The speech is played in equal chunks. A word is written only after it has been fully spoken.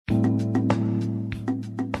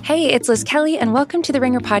Hey, it's Liz Kelly, and welcome to the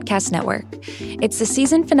Ringer Podcast Network. It's the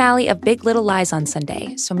season finale of Big Little Lies on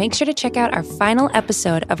Sunday, so make sure to check out our final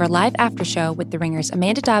episode of our live after show with the Ringer's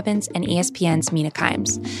Amanda Dobbins and ESPN's Mina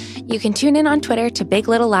Kimes. You can tune in on Twitter to Big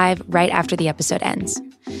Little Live right after the episode ends.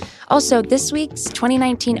 Also, this week's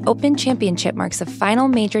 2019 Open Championship marks the final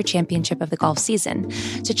major championship of the golf season.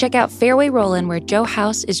 So check out Fairway Rollin', where Joe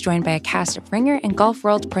House is joined by a cast of Ringer and Golf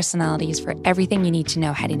World personalities for everything you need to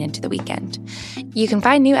know heading into the weekend. You can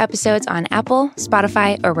find new episodes on Apple,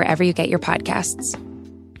 Spotify, or wherever you get your podcasts.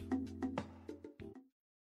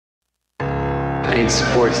 I need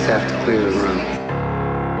support staff to clear the room.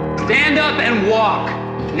 Stand up and walk.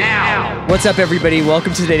 Now. What's up, everybody?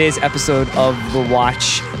 Welcome to today's episode of The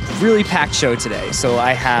Watch. Really packed show today. So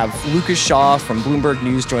I have Lucas Shaw from Bloomberg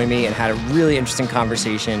News join me and had a really interesting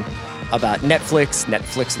conversation about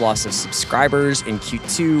Netflix loss of subscribers in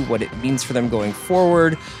Q2, what it means for them going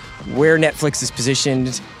forward, where Netflix is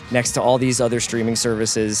positioned next to all these other streaming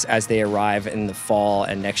services as they arrive in the fall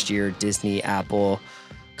and next year, Disney, Apple,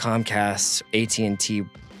 Comcast, AT&T,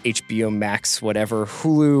 HBO Max, whatever,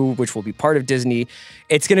 Hulu, which will be part of Disney.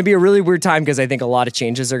 It's going to be a really weird time because I think a lot of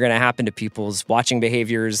changes are going to happen to people's watching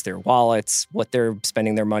behaviors, their wallets, what they're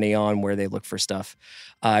spending their money on, where they look for stuff.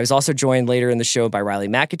 I was also joined later in the show by Riley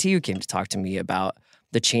McAtee, who came to talk to me about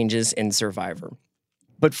the changes in Survivor.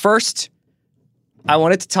 But first, I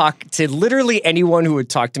wanted to talk to literally anyone who would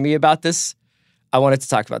talk to me about this. I wanted to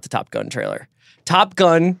talk about the Top Gun trailer. Top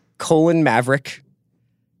Gun: Maverick.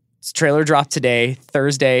 This trailer dropped today,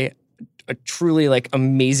 Thursday, a truly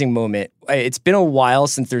amazing moment. It's been a while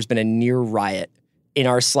since there's been a near riot in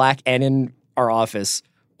our Slack and in our office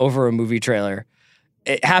over a movie trailer.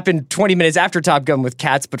 It happened 20 minutes after Top Gun with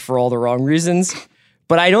Cats, but for all the wrong reasons.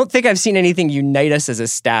 But I don't think I've seen anything unite us as a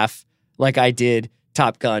staff like I did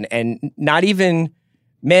Top Gun. And not even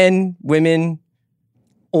men, women,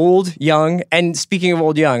 old, young. And speaking of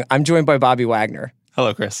old, young, I'm joined by Bobby Wagner.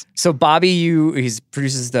 Hello, Chris. So Bobby, he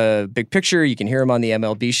produces The Big Picture. You can hear him on the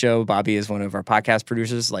MLB show. Bobby is one of our podcast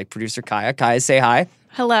producers, like producer Kaya. Kaya, say hi.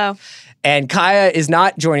 Hello. And Kaya is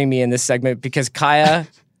not joining me in this segment because Kaya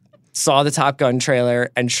saw the Top Gun trailer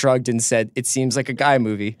and shrugged and said, "It seems like a guy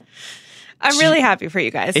movie." I'm really happy for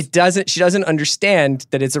you guys. She doesn't understand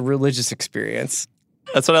that it's a religious experience.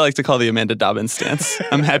 That's what I like to call the Amanda Dobbins stance.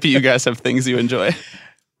 I'm happy you guys have things you enjoy.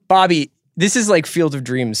 Bobby, this is like Field of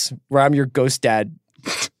Dreams, where I'm your ghost dad.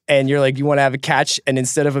 And you're like, you want to have a catch, and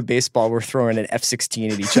instead of a baseball, we're throwing an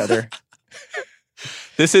F-16 at each other.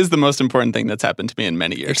 This is the most important thing that's happened to me in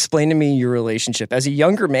many years. Explain to me your relationship as a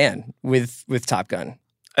younger man with Top Gun.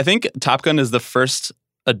 I think Top Gun is the first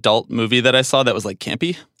adult movie that I saw that was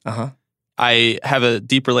campy. Uh-huh. I have a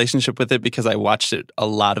deep relationship with it because I watched it a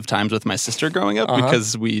lot of times with my sister growing up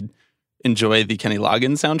because we enjoy the Kenny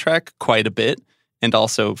Loggins soundtrack quite a bit. And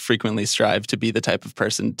also frequently strive to be the type of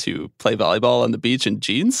person to play volleyball on the beach in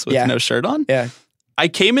jeans with no shirt on. Yeah. I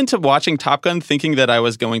came into watching Top Gun thinking that I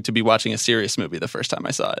was going to be watching a serious movie the first time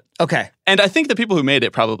I saw it. Okay. And I think the people who made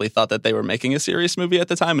it probably thought that they were making a serious movie at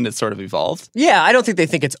the time, and it sort of evolved. Yeah, I don't think they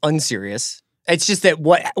think it's unserious. It's just that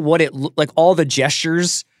what it all the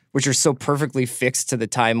gestures, which are so perfectly fixed to the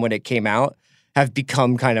time when it came out, have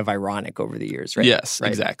become kind of ironic over the years, right? Yes, right?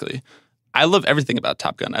 Exactly. I love everything about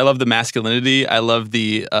Top Gun. I love the masculinity. I love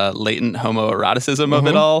the latent homoeroticism of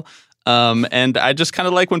it all. And I just kind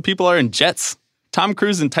of like when people are in jets. Tom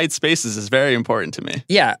Cruise in tight spaces is very important to me.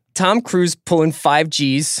 Yeah. Tom Cruise pulling 5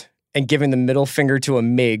 Gs and giving the middle finger to a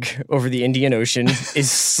MiG over the Indian Ocean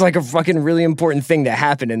is like a fucking really important thing to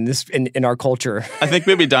happen in our culture. I think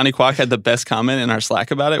maybe Donnie Kwok had the best comment in our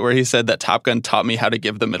Slack about it, where he said that Top Gun taught me how to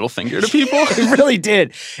give the middle finger to people. It really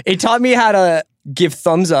did. It taught me how to give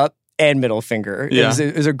thumbs up and middle finger. Yeah.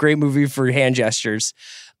 It was a great movie for hand gestures.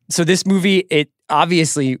 So this movie, it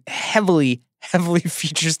obviously heavily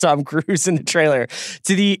features Tom Cruise in the trailer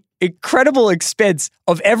to the incredible expense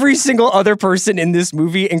of every single other person in this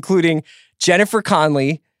movie, including Jennifer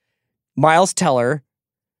Connelly, Miles Teller,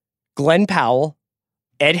 Glenn Powell,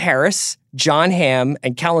 Ed Harris, John Hamm,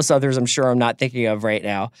 and countless others I'm sure I'm not thinking of right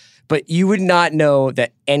now. But you would not know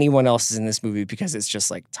that anyone else is in this movie because it's just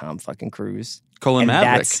like Tom fucking Cruise. Maverick.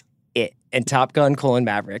 That's it. And Top Gun: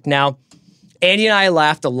 Maverick. Now, Andy and I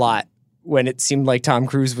laughed a lot when it seemed like Tom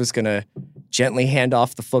Cruise was going to gently hand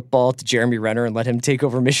off the football to Jeremy Renner and let him take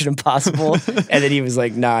over Mission Impossible. And then he was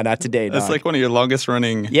like, nah, not today, dog. That's like one of your longest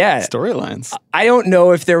running storylines. I don't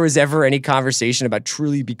know if there was ever any conversation about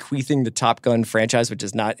truly bequeathing the Top Gun franchise, which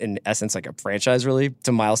is not in essence like a franchise really,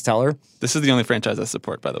 to Miles Teller. This is the only franchise I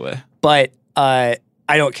support, by the way. But I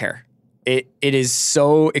don't care. It is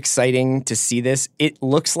so exciting to see this. It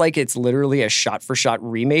looks like it's literally a shot-for-shot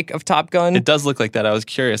remake of Top Gun. It does look like that. I was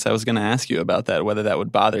curious. I was going to ask you about that, whether that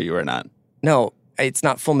would bother you or not. No, it's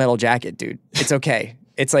not Full Metal Jacket, dude. It's okay.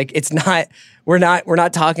 It's like, it's not, we're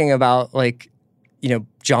not talking about like, you know,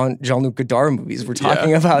 Jean-Luc Godard movies. We're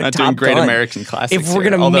talking about not Top doing great Gun. American classics. If we're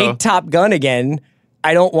going to make Top Gun again,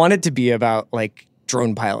 I don't want it to be about like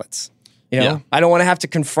drone pilots. You know, I don't want to have to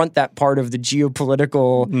confront that part of the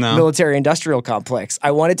geopolitical military-industrial complex.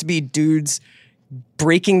 I want it to be dudes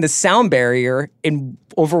breaking the sound barrier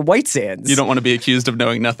over white sands. You don't want to be accused of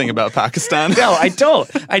knowing nothing about Pakistan. No, I don't.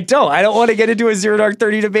 I don't want to get into a Zero Dark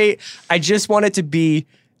 30 debate. I just want it to be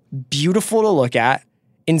beautiful to look at,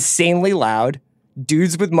 insanely loud,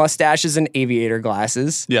 dudes with mustaches and aviator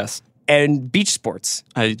glasses. Yes. And beach sports.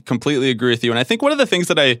 I completely agree with you. And I think one of the things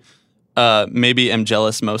that I maybe am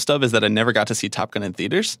jealous most of is that I never got to see Top Gun in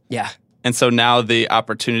theaters. Yeah. And so now the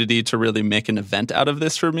opportunity to really make an event out of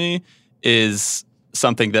this for me is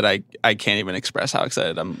something that I can't even express how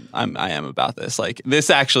excited I am about this. Like, this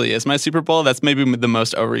actually is my Super Bowl. That's maybe the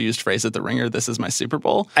most overused phrase at The Ringer. This is my Super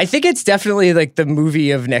Bowl. I think it's definitely like the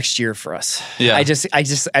movie of next year for us. Yeah.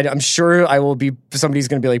 I'm sure I will be, somebody's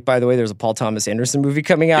going to be like, by the way, there's a Paul Thomas Anderson movie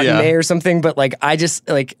coming out in May or something. But like, I just,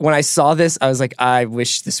 like, when I saw this, I was like, I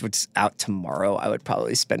wish this was out tomorrow. I would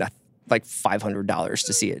probably spend like $500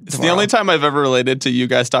 to see it. It's the only time I've ever related to you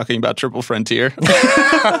guys talking about Triple Frontier.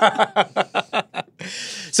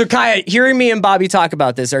 So Kaya, hearing me and Bobby talk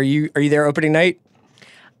about this, are you there opening night?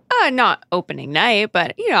 Not opening night,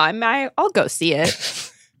 but you know, I'll go see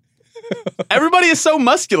it. Everybody is so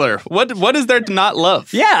muscular. What is there to not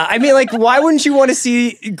love? Yeah, I mean, like, why wouldn't you want to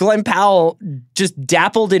see Glenn Powell just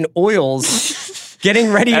dappled in oils,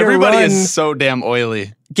 getting ready to run? Everybody is so damn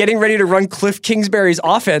oily. Getting ready to run Cliff Kingsbury's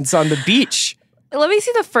offense on the beach. Let me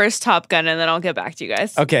see the first Top Gun, and then I'll get back to you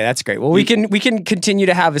guys. Okay, that's great. Well, we can continue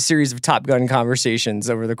to have a series of Top Gun conversations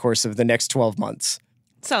over the course of the next 12 months.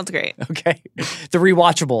 Sounds great. Okay. The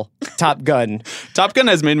rewatchable Top Gun. Top Gun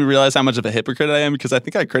has made me realize how much of a hypocrite I am, because I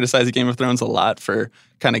think I criticized Game of Thrones a lot for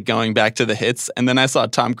kind of going back to the hits. And then I saw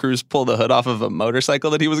Tom Cruise pull the hood off of a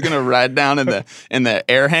motorcycle that he was going to ride down in the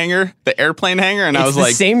air hangar, the airplane hangar. And I was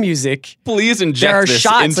like, same music. Please inject there are this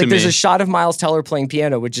shots, into like me. There's a shot of Miles Teller playing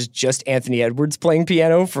piano, which is just Anthony Edwards playing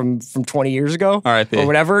piano from 20 years ago. R.I.P. Or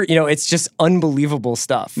whatever. You know, it's just unbelievable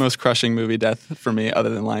stuff. Most crushing movie death for me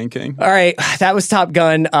other than Lion King. All right, that was Top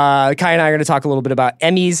Gun. Kai and I are going to talk a little bit about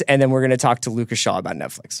Emmys, and then we're going to talk to Lucas Shaw about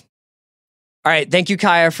Netflix. All right, thank you,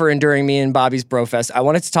 Kaya, for enduring me and Bobby's Brofest. I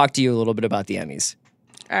wanted to talk to you a little bit about the Emmys.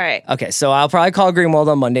 All right. Okay, so I'll probably call Greenwald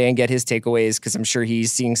on Monday and get his takeaways, because I'm sure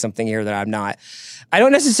he's seeing something here that I'm not. I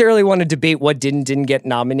don't necessarily want to debate what didn't get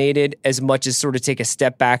nominated as much as sort of take a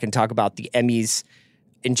step back and talk about the Emmys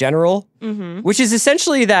in general, which is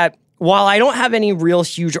essentially that while I don't have any real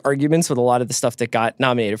huge arguments with a lot of the stuff that got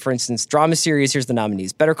nominated, for instance, drama series, here's the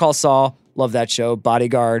nominees. Better Call Saul, love that show.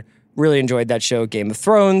 Bodyguard, really enjoyed that show. Game of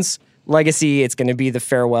Thrones, Legacy, it's going to be The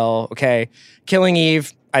Farewell, okay. Killing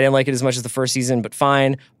Eve, I didn't like it as much as the first season, but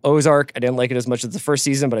fine. Ozark, I didn't like it as much as the first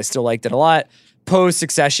season, but I still liked it a lot. Pose,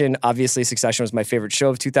 Succession, obviously Succession was my favorite show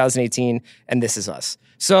of 2018, and This Is Us.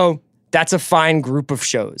 So that's a fine group of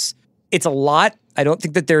shows. It's a lot. I don't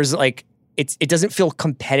think that there's like, it doesn't feel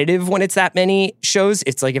competitive when it's that many shows.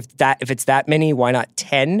 It's like, if it's that many, why not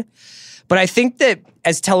 10? But I think that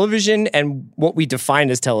as television, and what we define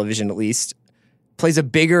as television at least, plays a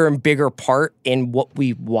bigger and bigger part in what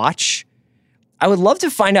we watch, I would love to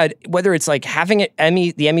find out whether it's like having the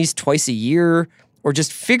Emmys twice a year, or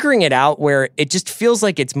just figuring it out where it just feels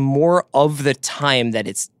like it's more of the time that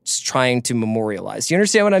it's trying to memorialize. Do you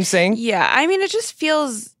understand what I'm saying? Yeah, I mean, it just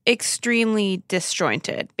feels extremely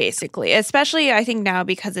disjointed, basically, especially I think now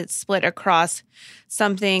because it's split across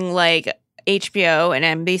something like HBO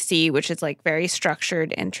and NBC, which is like very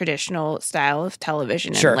structured and traditional style of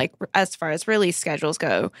television, Sure. and like as far as release schedules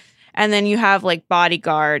go. And then you have like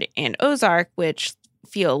Bodyguard and Ozark, which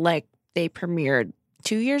feel like they premiered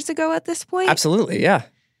 2 years ago at this point. Absolutely, yeah.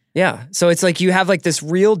 Yeah. So it's like you have like this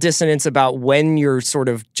real dissonance about when you're sort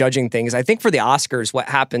of judging things. I think for the Oscars, what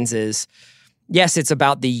happens is, yes, it's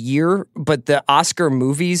about the year, but the Oscar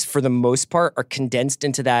movies, for the most part, are condensed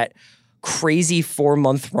into that crazy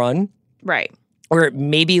 4-month run. Right. Or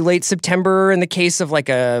maybe late September in the case of like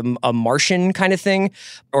a Martian kind of thing,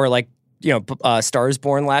 or like, Stars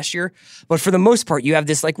Born last year. But for the most part, you have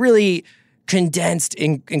this like really condensed,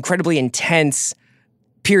 incredibly intense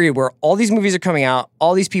period where all these movies are coming out,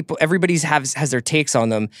 all these people, everybody's has their takes on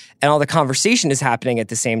them, and all the conversation is happening at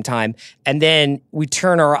the same time. And then we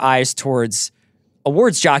turn our eyes towards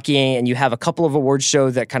awards jockeying, and you have a couple of awards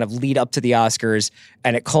shows that kind of lead up to the Oscars,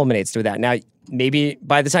 and it culminates with that. Now, maybe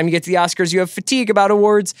by the time you get to the Oscars, you have fatigue about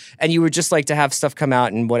awards, and you would just like to have stuff come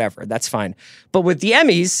out and whatever. That's fine. But with the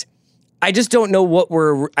Emmys, I just don't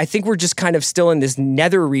know I think we're just kind of still in this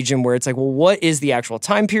nether region where it's like, well, what is the actual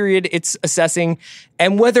time period it's assessing,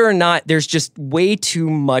 and whether or not there's just way too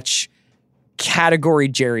much category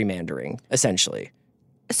gerrymandering, essentially.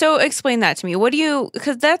 So explain that to me.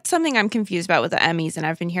 Because that's something I'm confused about with the Emmys, and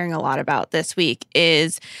I've been hearing a lot about this week,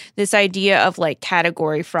 is this idea of like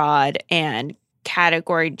category fraud and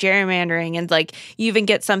category gerrymandering. And like you even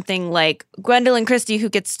get something like Gwendolyn Christie who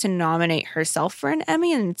gets to nominate herself for an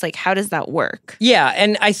Emmy. And it's like, how does that work? Yeah.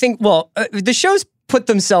 And I think, the shows put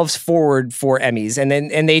themselves forward for Emmys,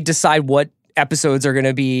 and they decide what episodes are going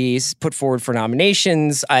to be put forward for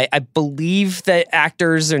nominations. I believe that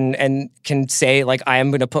actors and can say, like, I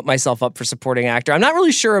am going to put myself up for supporting actor. I'm not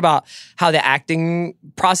really sure about how the acting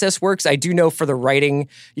process works. I do know for the writing,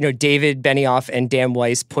 David Benioff and Dan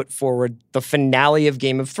Weiss put forward the finale of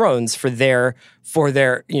Game of Thrones for their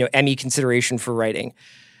Emmy consideration for writing.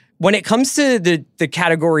 When it comes to the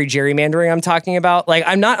category gerrymandering I'm talking about, like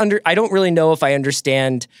I don't really know if I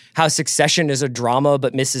understand how Succession is a drama,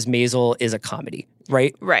 but Mrs. Maisel is a comedy,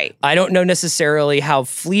 right? Right. I don't know necessarily how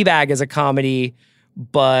Fleabag is a comedy,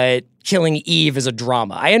 but Killing Eve is a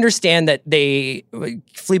drama. I understand that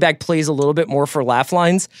Fleabag plays a little bit more for laugh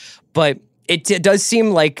lines, but it does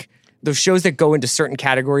seem like those shows that go into certain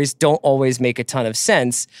categories don't always make a ton of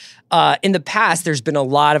sense. In the past, there's been a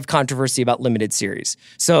lot of controversy about limited series.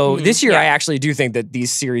 So this year, I actually do think that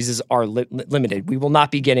these series are limited. We will not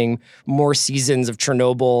be getting more seasons of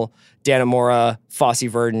Chernobyl, Dannemora, Fosse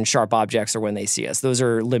Verdon, Sharp Objects, or When They See Us. Those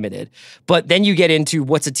are limited. But then you get into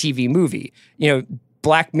what's a TV movie.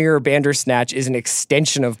 Black Mirror Bandersnatch is an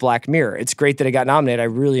extension of Black Mirror. It's great that it got nominated. I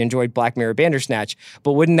really enjoyed Black Mirror Bandersnatch.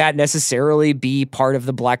 But wouldn't that necessarily be part of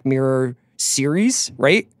the Black Mirror series,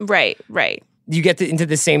 right? Right. You get into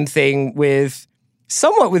the same thing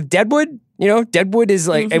somewhat with Deadwood. Deadwood is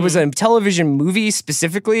like, it was a television movie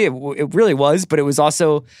specifically. It really was, but it was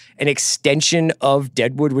also an extension of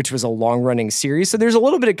Deadwood, which was a long-running series. So there's a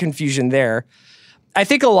little bit of confusion there. I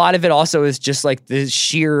think a lot of it also is just like the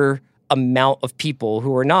sheer amount of people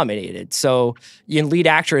who are nominated. So in lead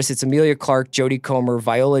actress, it's Emilia Clarke, Jodie Comer,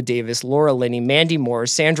 Viola Davis, Laura Linney, Mandy Moore,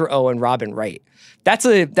 Sandra Oh, and Robin Wright. That's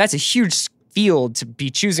a huge field to be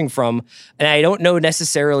choosing from, and I don't know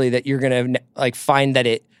necessarily that you're going to find that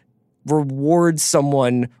it rewards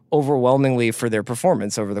someone overwhelmingly for their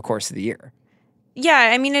performance over the course of the year. Yeah,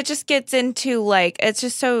 I mean, it just gets into it's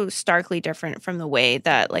just so starkly different from the way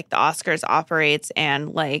that the Oscars operates,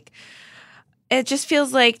 and it just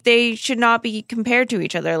feels like they should not be compared to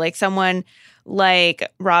each other. Like someone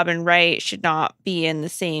like Robin Wright should not be in the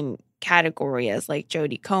same category as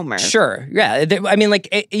Jodie Comer. Sure. Yeah. I mean,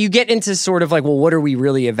 you get into sort of well, what are we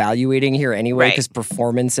really evaluating here anyway? Because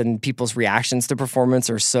performance and people's reactions to performance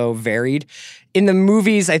are so varied. In the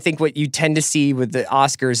movies, I think what you tend to see with the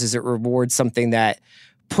Oscars is it rewards something that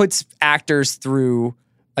puts actors through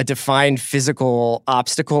a defined physical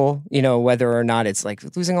obstacle, whether or not it's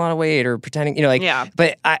losing a lot of weight or pretending, Yeah.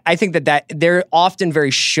 But I think that they're often very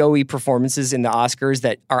showy performances in the Oscars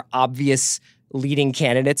that are obvious leading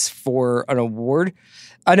candidates for an award.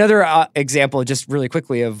 Another example, just really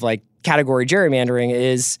quickly, of category gerrymandering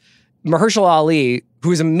is Mahershala Ali,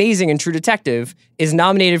 who is amazing in True Detective, is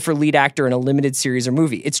nominated for lead actor in a limited series or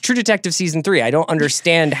movie. It's True Detective Season 3. I don't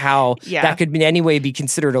understand how that could in any way be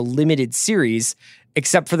considered a limited series,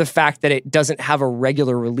 except for the fact that it doesn't have a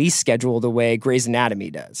regular release schedule the way Grey's Anatomy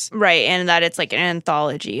does. Right, and that it's an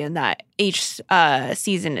anthology, and that each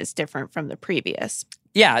season is different from the previous.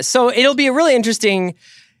 Yeah, so it'll be a really interesting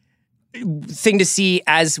thing to see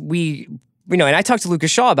as we, and I talked to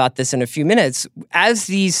Lucas Shaw about this in a few minutes, as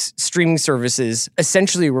these streaming services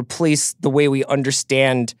essentially replace the way we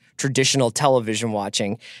understand traditional television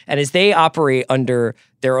watching, and as they operate under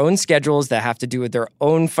their own schedules that have to do with their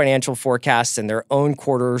own financial forecasts and their own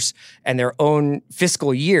quarters and their own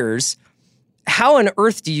fiscal years, how on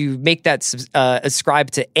earth do you make that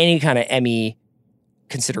ascribe to any kind of Emmy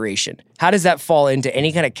consideration? How does that fall into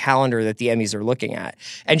any kind of calendar that the Emmys are looking at?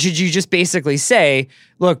 And should you just basically say,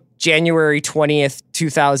 look, January 20th,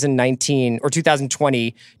 2019 or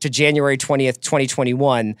 2020 to January 20th,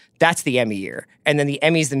 2021, that's the Emmy year. And then the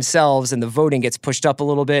Emmys themselves and the voting gets pushed up a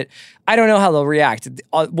little bit. I don't know how they'll react.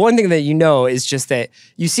 One thing that is just that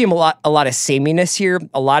you see a lot of sameness here,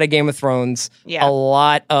 a lot of Game of Thrones, a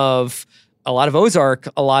lot of Ozark,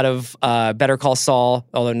 a lot of Better Call Saul,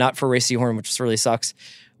 although not for Ray Seahorn, which really sucks.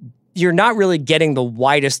 you're not really getting the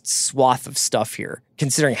widest swath of stuff here,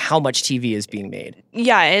 considering how much TV is being made.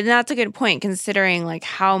 Yeah, and that's a good point, considering like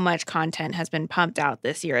how much content has been pumped out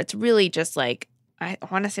this year. It's really just like, I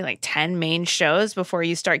want to say like 10 main shows before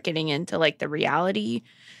you start getting into like the reality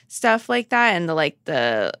stuff like that and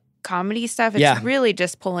the comedy stuff. It's really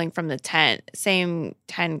just pulling from the same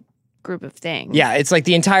 10 group of things. Yeah, it's like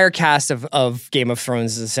the entire cast of Game of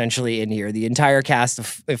Thrones is essentially in here. The entire cast of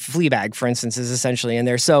Fleabag, for instance, is essentially in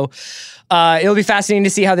there. So it'll be fascinating to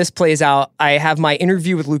see how this plays out. I have my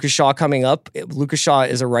interview with Lucas Shaw coming up. Lucas Shaw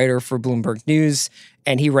is a writer for Bloomberg News,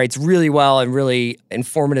 and he writes really well and really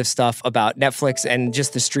informative stuff about Netflix and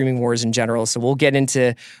just the streaming wars in general. So we'll get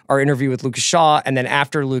into our interview with Lucas Shaw, and then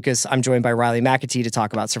after Lucas, I'm joined by Riley McAtee to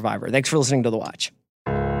talk about Survivor. Thanks for listening to The Watch.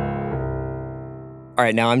 All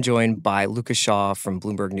right, now I'm joined by Lucas Shaw from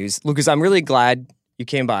Bloomberg News. Lucas, I'm really glad you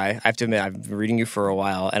came by. I have to admit, I've been reading you for a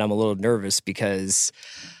while, and I'm a little nervous because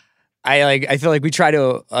I feel like we try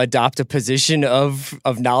to adopt a position of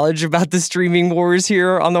knowledge about the streaming wars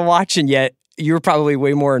here on The Watch, and yet you're probably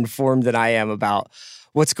way more informed than I am about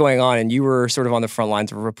what's going on, and you were sort of on the front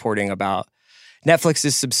lines of reporting about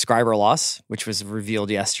Netflix's subscriber loss, which was revealed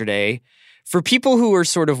yesterday. For people who are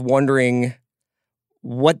sort of wondering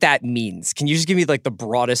what that means, can you just give me like the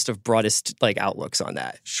broadest like outlooks on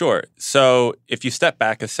that? Sure. So if you step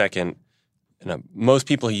back a second, most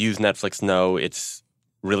people who use Netflix know it's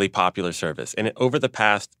really popular service. And over the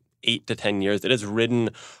past 8 to 10 years, it has ridden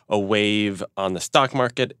a wave on the stock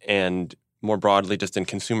market and more broadly just in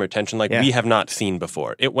consumer attention we have not seen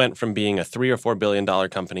before. It went from being a $3 or $4 billion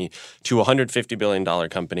company to a $150 billion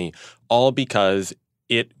company, all because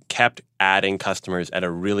it kept adding customers at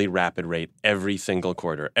a really rapid rate every single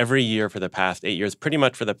quarter. Every year for the past 8 years, pretty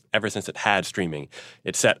much ever since it had streaming,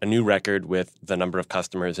 it set a new record with the number of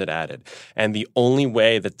customers it added. And the only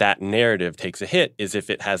way that narrative takes a hit is if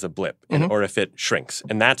it has a blip or if it shrinks.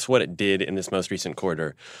 And that's what it did in this most recent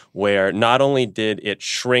quarter, where not only did it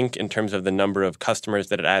shrink in terms of the number of customers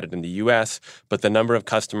that it added in the U.S., but the number of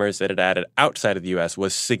customers that it added outside of the U.S.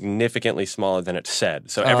 was significantly smaller than it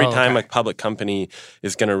said. So every time a public company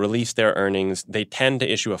is going to release their earnings, they tend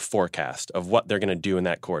to issue a forecast of what they're going to do in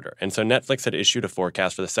that quarter. And so Netflix had issued a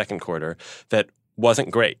forecast for the second quarter that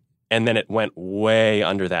wasn't great. And then it went way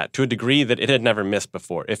under that to a degree that it had never missed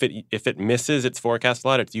before. If it misses its forecast a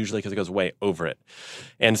lot, it's usually because it goes way over it.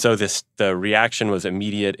 And so the reaction was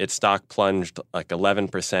immediate. Its stock plunged like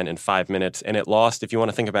 11% in 5 minutes. And it lost, if you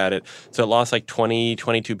want to think about it, so it lost like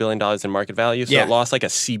 $22 billion in market value. So it lost like a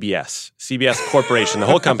CBS Corporation, the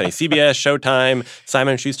whole company, CBS, Showtime,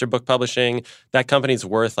 Simon & Schuster Book Publishing. That company's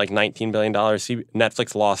worth like $19 billion.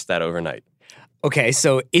 Netflix lost that overnight. Okay,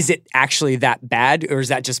 so is it actually that bad, or is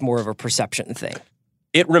that just more of a perception thing?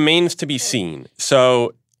 It remains to be seen.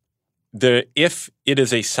 So if it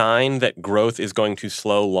is a sign that growth is going to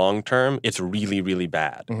slow long term, it's really, really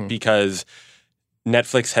bad because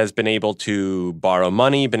Netflix has been able to borrow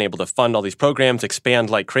money, been able to fund all these programs, expand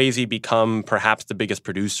like crazy, become perhaps the biggest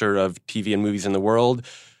producer of TV and movies in the world.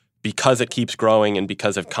 Because it keeps growing and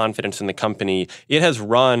because of confidence in the company, it has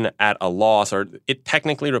run at a loss, or it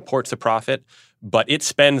technically reports a profit, but it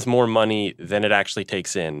spends more money than it actually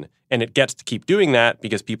takes in. And it gets to keep doing that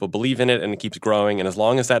because people believe in it and it keeps growing. And as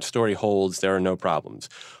long as that story holds, there are no problems.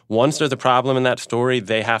 Once there's a problem in that story,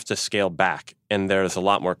 they have to scale back. And there's a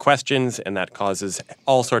lot more questions, and that causes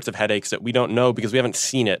all sorts of headaches that we don't know because we haven't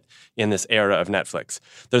seen it in this era of Netflix.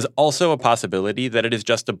 There's also a possibility that it is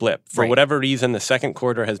just a blip. For whatever reason, the second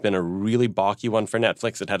quarter has been a really balky one for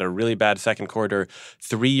Netflix. It had a really bad second quarter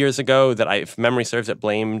 3 years ago that, if memory serves, it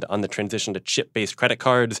blamed on the transition to chip-based credit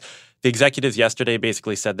cards. The executives yesterday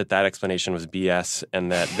basically said that explanation was BS and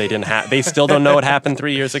that they still don't know what happened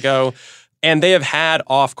 3 years ago. And they have had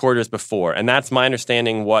off quarters before. And that's my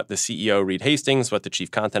understanding what the CEO, Reed Hastings, what the chief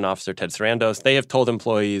content officer, Ted Sarandos, they have told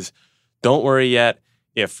employees, don't worry yet.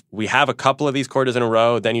 If we have a couple of these quarters in a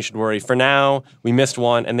row, then you should worry. For now, we missed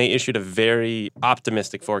one, and they issued a very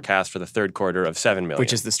optimistic forecast for the third quarter of $7 million.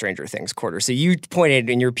 Which is the Stranger Things quarter. So you pointed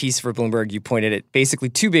in your piece for Bloomberg, you pointed at basically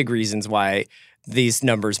two big reasons why these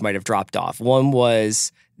numbers might have dropped off. One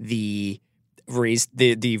was the raised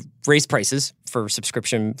prices for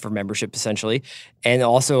subscription, for membership essentially, and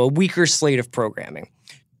also a weaker slate of programming.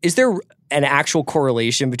 Is there an actual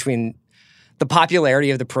correlation between the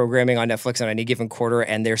popularity of the programming on Netflix on any given quarter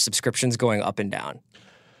and their subscriptions going up and down?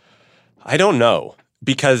 I don't know,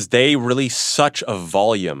 because they release such a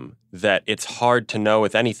volume that it's hard to know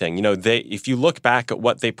with anything. You know, if you look back at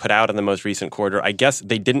what they put out in the most recent quarter, I guess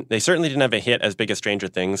they certainly didn't have a hit as big as Stranger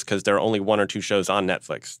Things because there are only 1 or 2 shows on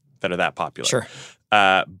Netflix that are that popular. Sure.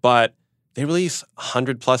 But they release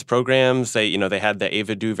 100+ programs. They had the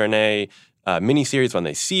Ava DuVernay miniseries, When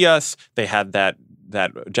They See Us. They had that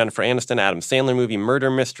Jennifer Aniston, Adam Sandler movie, Murder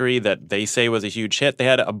Mystery, that they say was a huge hit. They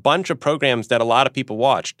had a bunch of programs that a lot of people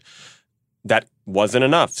watched. That wasn't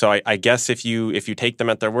enough. So I guess if you take them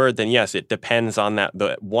at their word, then yes, it depends on that.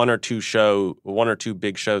 The one or two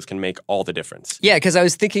big shows can make all the difference. Yeah, because I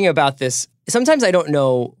was thinking about this. Sometimes I don't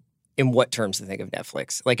know in what terms to think of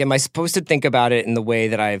Netflix. Like, am I supposed to think about it in the way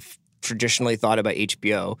that I've traditionally thought about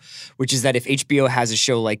HBO, which is that if HBO has a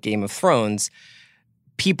show like Game of Thrones,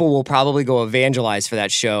 people will probably go evangelize for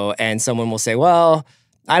that show, and someone will say, well,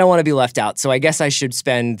 I don't want to be left out, so I guess I should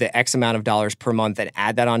spend the X amount of dollars per month and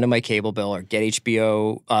add that onto my cable bill or get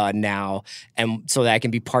HBO now, and so that I can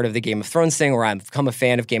be part of the Game of Thrones thing, or I've become a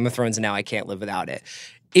fan of Game of Thrones and now I can't live without it.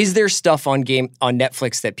 Is there stuff on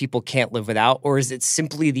Netflix that people can't live without, or is it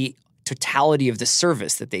simply the totality of the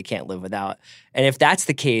service that they can't live without? And if that's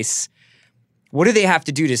the case, what do they have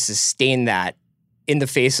to do to sustain that in the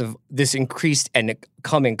face of this increased and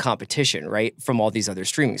coming competition, right, from all these other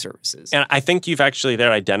streaming services? And I think you've actually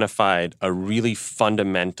there identified a really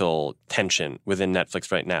fundamental tension within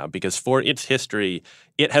Netflix right now, because for its history,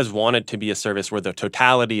 it has wanted to be a service where the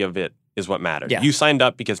totality of it is what matters. Yeah. You signed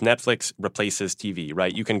up because Netflix replaces TV,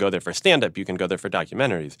 right? You can go there for stand-up, you can go there for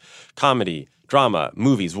documentaries, comedy, drama,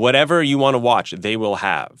 movies, whatever you want to watch, they will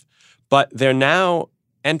have. But they're now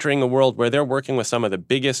entering a world where they're working with some of the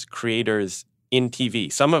biggest creators in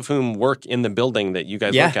TV, some of whom work in the building that you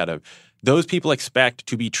guys work out of. Those people expect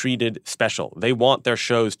to be treated special. They want their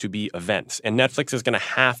shows to be events. And Netflix is going to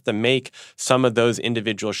have to make some of those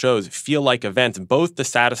individual shows feel like events, both to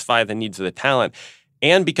satisfy the needs of the talent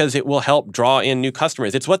and because it will help draw in new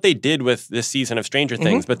customers. It's what they did with this season of Stranger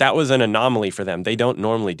Things, but that was an anomaly for them. They don't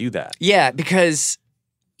normally do that. Yeah, because,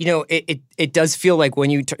 it does feel like when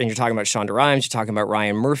you're talking about Shonda Rhimes, you're talking about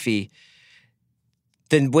Ryan Murphy,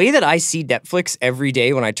 the way that I see Netflix every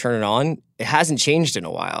day when I turn it on, it hasn't changed in a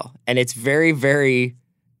while. And it's very, very,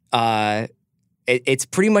 it's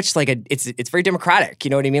pretty much like it's very democratic. You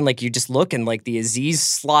know what I mean? Like, you just look and like the Aziz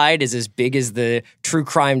slide is as big as the true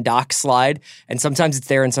crime doc slide. And sometimes it's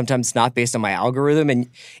there and sometimes it's not based on my algorithm. And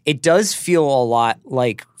it does feel a lot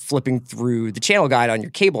like flipping through the channel guide on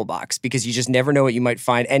your cable box, because you just never know what you might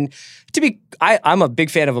find. And I'm a big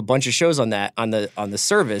fan of a bunch of shows on the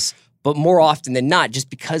service. But more often than not, just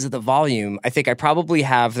because of the volume, I think I probably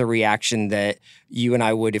have the reaction that you and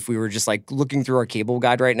I would if we were just like looking through our cable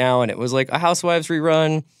guide right now and it was like a Housewives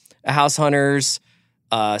rerun, a House Hunters,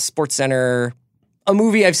 Sports Center, a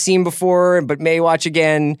movie I've seen before but may watch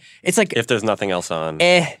again. It's like, if there's nothing else on.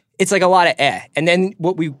 It's like a lot of And then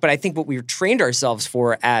but I think what we've trained ourselves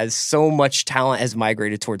for, as so much talent has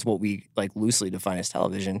migrated towards what we like loosely define as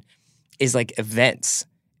television, is like events.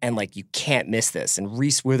 And like, you can't miss this. And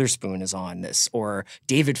Reese Witherspoon is on this, or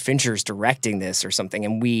David Fincher's directing this or something.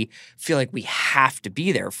 And we feel like we have to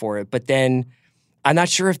be there for it. But then I'm not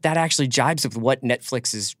sure if that actually jibes with what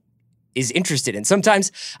Netflix is interested in.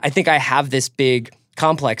 Sometimes I think I have this big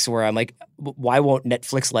complex where I'm like, why won't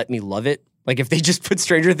Netflix let me love it? Like, if they just put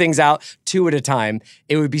Stranger Things out 2 at a time,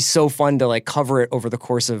 it would be so fun to like cover it over the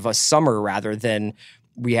course of a summer rather than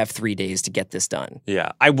we have 3 days to get this done.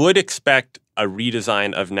 Yeah. I would expect a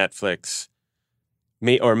redesign of Netflix,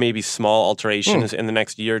 or maybe small alterations in the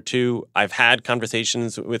next year or two. I've had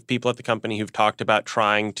conversations with people at the company who've talked about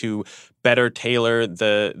trying to better tailor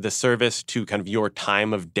the service to kind of your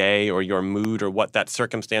time of day or your mood or what that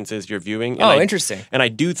circumstance is you're viewing. And Interesting. And I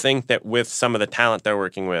do think that with some of the talent they're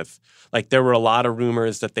working with, like, there were a lot of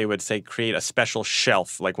rumors that they would say create a special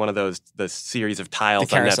shelf, like one of the series of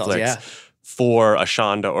tiles on Netflix. For a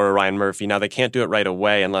Shonda or a Ryan Murphy. Now, they can't do it right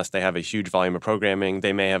away unless they have a huge volume of programming.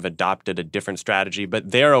 They may have adopted a different strategy, but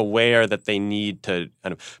they're aware that they need to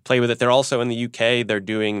kind of play with it. They're also in the UK, they're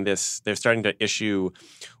doing this, they're starting to issue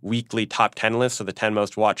weekly top 10 lists of the 10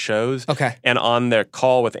 most watched shows. Okay. And on their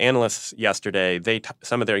call with analysts yesterday,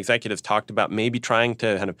 some of their executives talked about maybe trying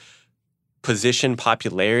to kind of position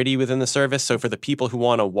popularity within the service. So for the people who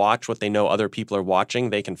want to watch what they know other people are watching,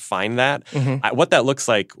 they can find that. What that looks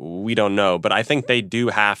like, we don't know. But I think they do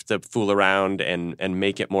have to fool around and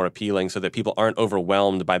make it more appealing so that people aren't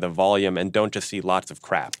overwhelmed by the volume and don't just see lots of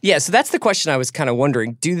crap. Yeah, so that's the question I was kind of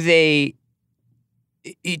wondering. Traditionally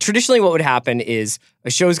what would happen is a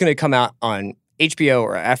show is going to come out on HBO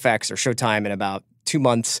or FX or Showtime in about 2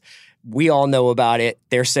 months. We all know about it.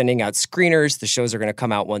 They're sending out screeners. The shows are going to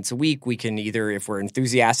come out once a week. We can either, if we're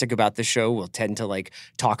enthusiastic about the show, we'll tend to like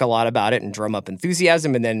talk a lot about it and drum up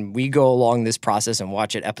enthusiasm. And then we go along this process and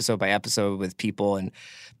watch it episode by episode with people. And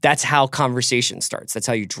that's how conversation starts. That's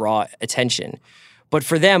how you draw attention. But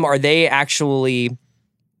for them, are they actually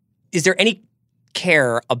is there any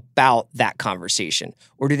care about that conversation,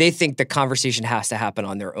 or do they think the conversation has to happen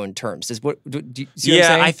on their own terms? Do you see what I'm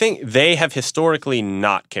saying? I think they have historically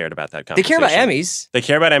not cared about that conversation. They care about Emmys. They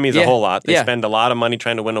care about Emmys a whole lot. They Yeah. spend a lot of money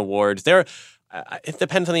trying to win awards. It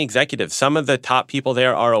depends on the executive. Some of the top people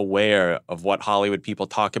there are aware of what Hollywood people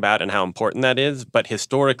talk about and how important that is, but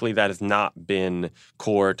historically that has not been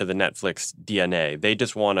core to the Netflix DNA. They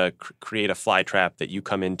just want to create a fly trap that you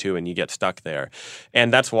come into and you get stuck there.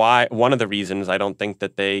 And that's why one of the reasons I don't think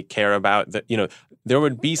that they care about that, there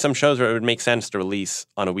would be some shows where it would make sense to release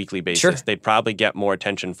on a weekly basis. Sure. They'd probably get more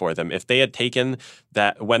attention for them. If they had taken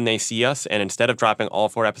that When They See Us and instead of dropping all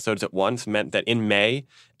 4 episodes at once, meant that in May,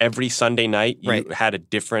 every Sunday night you had a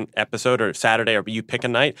different episode, or Saturday, or you pick a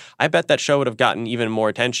night, I bet that show would have gotten even more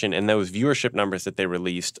attention, and those viewership numbers that they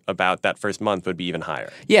released about that first month would be even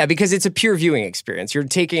higher. Yeah, because it's a pure viewing experience. You're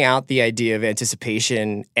taking out the idea of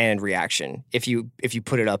anticipation and reaction if you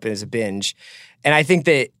put it up as a binge. And I think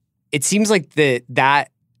that it seems like the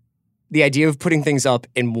idea of putting things up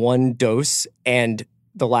in one dose and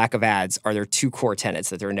the lack of ads are their 2 core tenets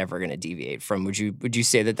that they're never going to deviate from. Would you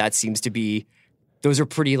say that seems to be, those are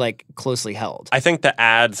pretty closely held? I think the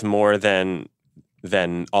ads more than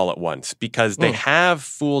all at once, because they have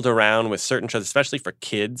fooled around with certain shows, especially for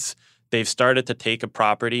kids. They've started to take a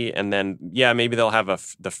property and then, maybe they'll have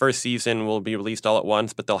the first season will be released all at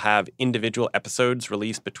once, but they'll have individual episodes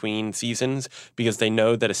released between seasons because they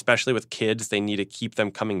know that, especially with kids, they need to keep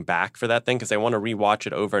them coming back for that thing because they want to rewatch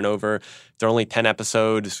it over and over. They're only 10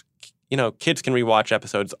 episodes. Kids can rewatch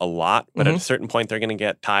episodes a lot, but at a certain point, they're going to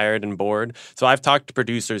get tired and bored. So I've talked to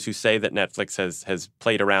producers who say that Netflix has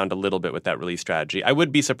played around a little bit with that release strategy. I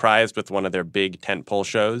would be surprised with one of their big tentpole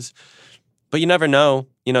shows. But you never know.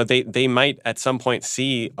 They might at some point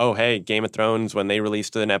see, oh, hey, Game of Thrones, when they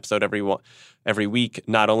released an episode every week,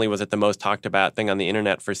 not only was it the most talked about thing on the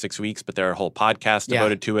internet for 6 weeks, but there are whole podcasts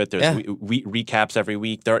devoted to it. There's recaps every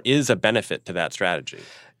week. There is a benefit to that strategy.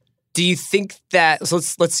 Do you think that, so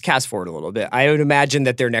let's cast forward a little bit. I would imagine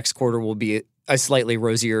that their next quarter will be a slightly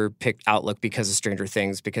rosier picked outlook because of Stranger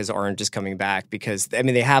Things, because Orange is coming back, because,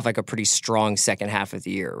 they have a pretty strong second half of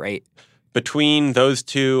the year, right? Between those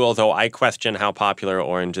two, although I question how popular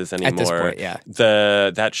Orange is anymore. At this point, yeah.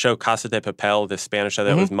 That show Casa de Papel, the Spanish show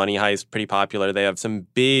that was Money Heist, pretty popular. They have some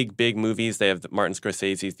big movies. They have Martin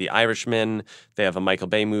Scorsese's The Irishman. They have a Michael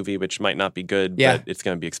Bay movie, which might not be good, but it's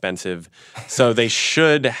going to be expensive. So they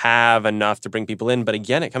should have enough to bring people in. But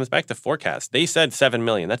again, it comes back to forecast. They said 7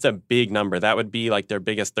 million. That's a big number. That would be their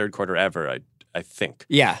biggest third quarter ever, I think.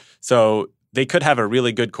 Yeah. So they could have a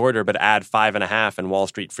really good quarter, but add 5.5 and Wall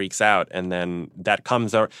Street freaks out. And then that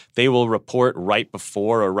comes out. They will report right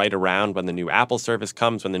before or right around when the new Apple service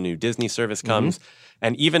comes, when the new Disney service comes.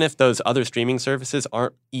 And even if those other streaming services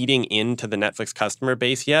aren't eating into the Netflix customer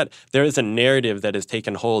base yet, there is a narrative that has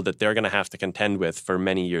taken hold that they're going to have to contend with for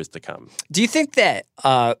many years to come. Do you think that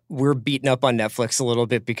we're beating up on Netflix a little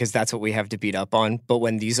bit because that's what we have to beat up on? But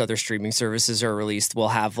when these other streaming services are released, we'll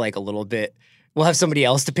have we'll have somebody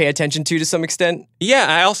else to pay attention to some extent? Yeah,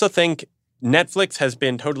 I also think Netflix has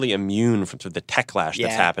been totally immune from the techlash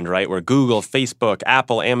that's happened, right? Where Google, Facebook,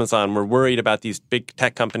 Apple, Amazon were worried about these big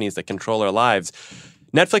tech companies that control our lives.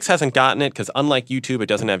 Netflix hasn't gotten it because unlike YouTube, it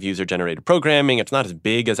doesn't have user-generated programming. It's not as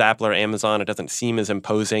big as Apple or Amazon. It doesn't seem as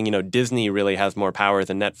imposing. Disney really has more power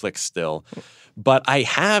than Netflix still. But I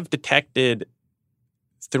have detected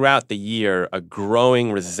throughout the year a growing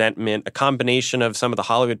resentment, a combination of some of the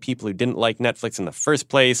Hollywood people who didn't like Netflix in the first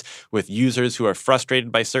place with users who are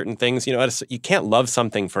frustrated by certain things. You can't love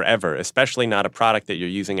something forever, especially not a product that you're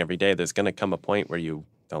using every day. There's going to come a point where you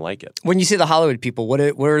don't like it. When you say the Hollywood people, what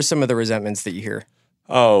are some of the resentments that you hear?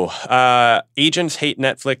 Agents hate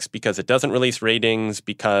Netflix because it doesn't release ratings,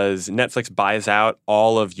 because Netflix buys out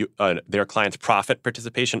all of their clients' profit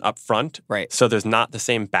participation up front. Right. So there's not the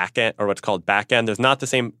same back end, or what's called back end. There's not the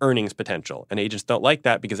same earnings potential. And agents don't like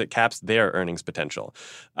that because it caps their earnings potential.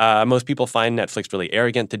 Most people find Netflix really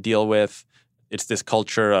arrogant to deal with. It's this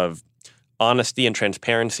culture of honesty and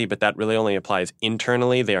transparency, but that really only applies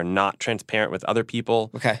internally. They are not transparent with other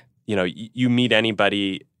people. Okay. You meet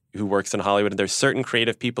anybody who works in Hollywood, and there's certain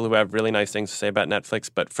creative people who have really nice things to say about Netflix,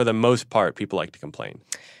 but for the most part, people like to complain.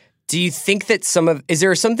 Do you think that is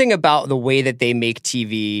there something about the way that they make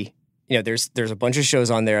TV? There's a bunch of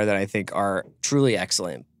shows on there that I think are truly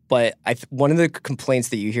excellent, but one of the complaints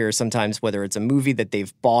that you hear sometimes, whether it's a movie that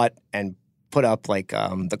they've bought and put up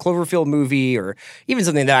the Cloverfield movie, or even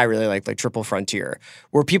something that I really like Triple Frontier,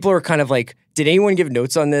 where people are kind of did anyone give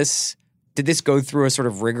notes on this? Did this go through a sort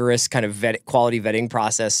of rigorous kind of quality vetting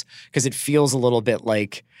process? Because it feels a little bit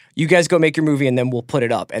like you guys go make your movie and then we'll put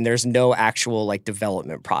it up, and there's no actual like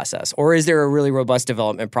development process? Or is there a really robust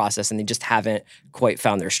development process and they just haven't quite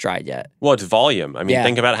found their stride yet? Well, it's volume. I mean,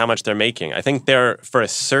 think about how much they're making. I think they're, for a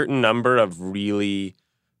certain number of really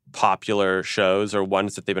popular shows or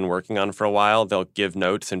ones that they've been working on for a while, they'll give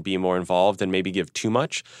notes and be more involved and maybe give too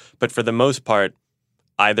much. But for the most part,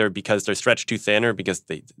 either because they're stretched too thin or because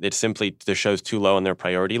it's simply the show's too low on their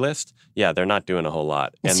priority list, they're not doing a whole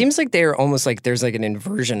lot. It seems like they're almost like there's like an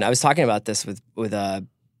inversion. I was talking about this with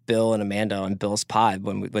Bill and Amanda on Bill's pod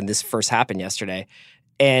when this first happened yesterday.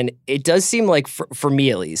 And it does seem like, for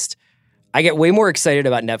me at least, I get way more excited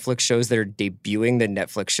about Netflix shows that are debuting than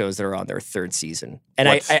Netflix shows that are on their third season. And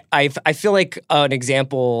I feel like an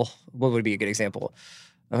example, what would be a good example?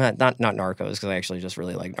 Not Narcos, because I actually just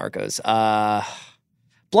really like Narcos.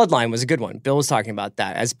 Bloodline was a good one. Bill was talking about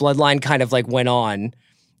that. As Bloodline kind of like went on,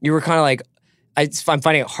 you were kind of like, I'm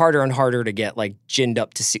finding it harder and harder to get like ginned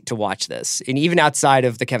up to watch this. And even outside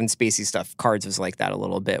of the Kevin Spacey stuff, Cards was like that a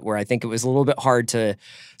little bit, where I think it was a little bit hard to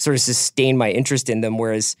sort of sustain my interest in them.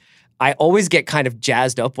 Whereas I always get kind of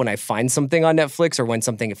jazzed up when I find something on Netflix or when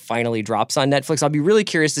something finally drops on Netflix. I'll be really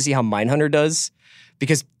curious to see how Mindhunter does,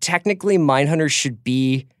 because technically Mindhunter should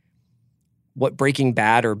be what Breaking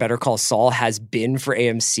Bad or Better Call Saul has been for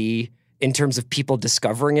AMC in terms of people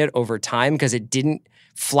discovering it over time, because it didn't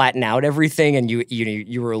flatten out everything and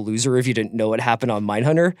you were a loser if you didn't know what happened on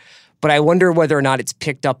Mindhunter. But I wonder whether or not it's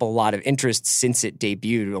picked up a lot of interest since it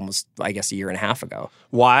debuted almost, I guess, a year and a half ago.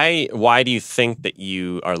 Why do you think that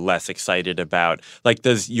you are less excited about, like,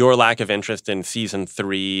 does your lack of interest in season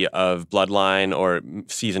 3 of Bloodline or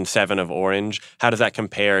season 7 of Orange, how does that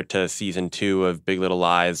compare to season 2 of Big Little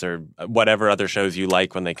Lies or whatever other shows you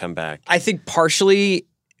like when they come back? I think partially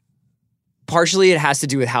it has to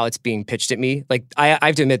do with how it's being pitched at me. Like, I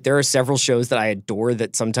have to admit, there are several shows that I adore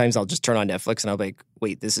that sometimes I'll just turn on Netflix and I'll be like,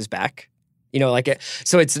 wait, this is back?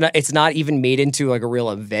 So it's not even made into like a real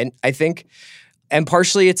event, I think. And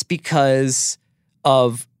partially it's because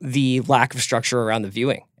of the lack of structure around the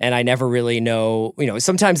viewing. And I never really know,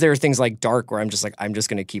 sometimes there are things like Dark where I'm just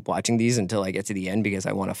going to keep watching these until I get to the end because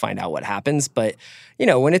I want to find out what happens. But,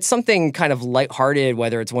 when it's something kind of lighthearted,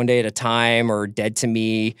 whether it's One Day at a Time or Dead to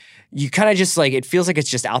Me, you kind of just it feels like it's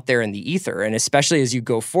just out there in the ether. And especially as you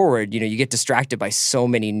go forward, you get distracted by so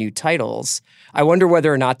many new titles. I wonder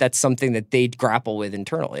whether or not that's something that they grapple with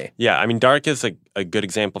internally. Yeah, I mean, Dark is a good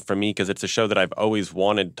example for me because it's a show that I've always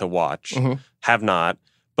wanted to watch, have not.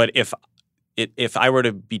 But if I were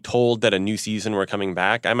to be told that a new season were coming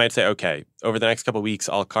back, I might say, okay, over the next couple of weeks,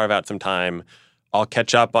 I'll carve out some time. I'll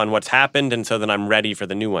catch up on what's happened, and so then I'm ready for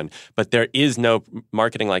the new one. But there is no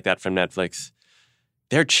marketing like that from Netflix.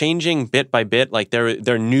 They're changing bit by bit. Like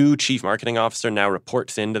their new chief marketing officer now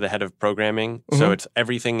reports into the head of programming. So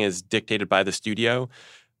everything is dictated by the studio.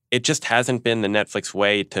 It just hasn't been the Netflix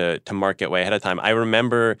way to market way ahead of time. I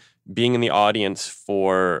remember being in the audience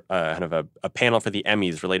for kind of a panel for the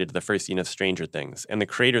Emmys related to the first season of Stranger Things. And the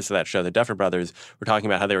creators of that show, the Duffer Brothers, were talking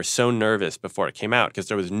about how they were so nervous before it came out because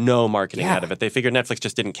there was no marketing out of it. They figured Netflix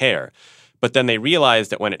just didn't care. But then they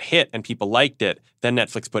realized that when it hit and people liked it, then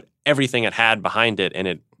Netflix put everything it had behind it and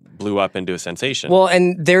it blew up into a sensation. Well,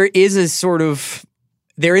 and there is a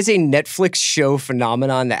Netflix show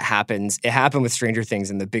phenomenon that happens. It happened with Stranger Things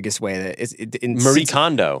in the biggest way. That Marie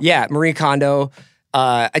Kondo. Yeah, Marie Kondo.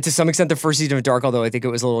 To some extent, the first season of Dark, although I think it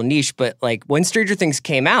was a little niche. But like when Stranger Things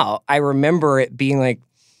came out, I remember it being like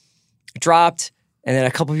dropped, and then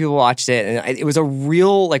a couple people watched it, and it was a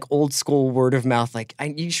real like old school word of mouth. Like,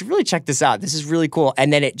 you should really check this out. This is really cool.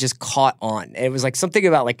 And then it just caught on. And it was like something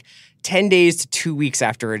about like 10 days to 2 weeks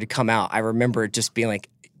after it had come out. I remember it just being like,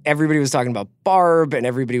 everybody was talking about Barb and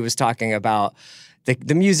everybody was talking about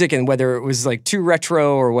the music and whether it was like too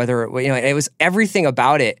retro or whether it was everything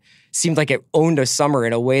about it seemed like it owned a summer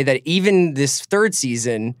in a way that even this third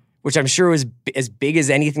season, which I'm sure was as big as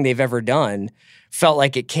anything they've ever done, felt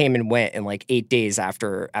like it came and went in like 8 days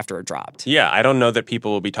after it dropped. Yeah, I don't know that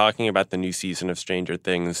people will be talking about the new season of Stranger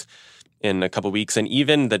Things in a couple weeks. And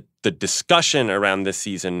even the discussion around this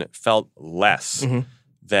season felt less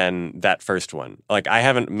than that first one. Like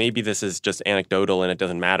maybe this is just anecdotal and it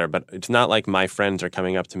doesn't matter, but it's not like my friends are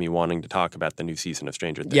coming up to me wanting to talk about the new season of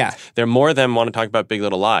Stranger Things. Yeah. They're more of them want to talk about Big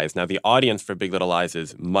Little Lies. Now, the audience for Big Little Lies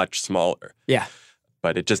is much smaller. Yeah.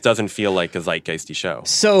 But it just doesn't feel like a zeitgeisty show.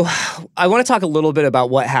 So I want to talk a little bit about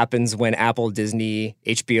what happens when Apple, Disney,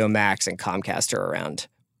 HBO Max, and Comcast are around.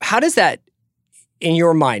 How does that, in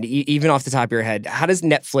your mind, even off the top of your head, how does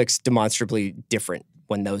Netflix demonstrably different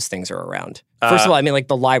when those things are around? First of all, I mean, like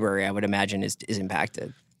the library, I would imagine, is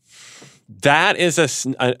impacted. That is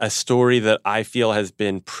a story that I feel has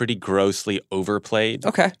been pretty grossly overplayed.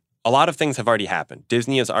 Okay. A lot of things have already happened.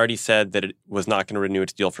 Disney has already said that it was not going to renew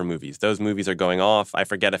its deal for movies. Those movies are going off. I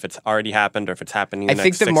forget if it's already happened or if it's happening in the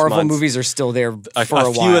next 6 months. I think the Marvel movies are still there for a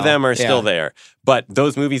while. A few of them are still there. But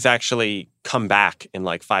those movies actually come back in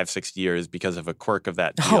like 5-6 years because of a quirk of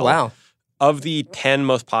that deal. Oh, wow. Of the 10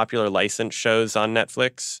 most popular licensed shows on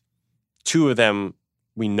Netflix, 2 of them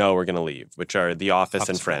we know are going to leave, which are The Office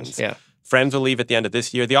and Friends. Yeah. Friends will leave at the end of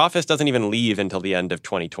this year. The Office doesn't even leave until the end of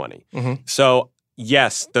 2020. Mm-hmm. So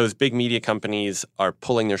yes, those big media companies are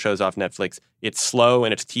pulling their shows off Netflix. It's slow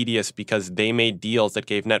and it's tedious because they made deals that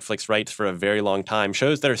gave Netflix rights for a very long time.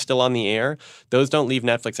 Shows that are still on the air, those don't leave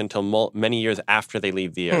Netflix until many years after they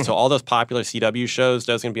leave the air. So all those popular CW shows,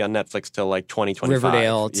 those are going to be on Netflix till like 2025.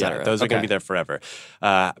 Riverdale, et cetera. Yeah, those are going to be there forever.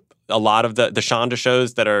 A lot of the Shonda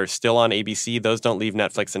shows that are still on ABC, those don't leave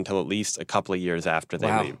Netflix until at least a couple of years after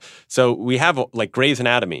they leave. So we have like Grey's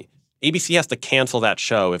Anatomy. ABC has to cancel that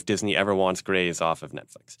show if Disney ever wants Grey's off of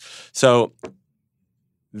Netflix. So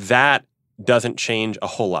that doesn't change a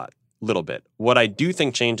whole lot, little bit. What I do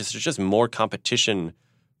think changes is just more competition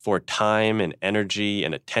for time and energy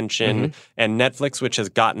and attention. Mm-hmm. And Netflix, which has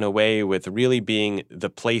gotten away with really being the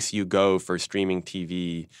place you go for streaming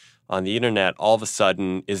TV on the internet, all of a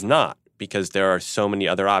sudden is not, because there are so many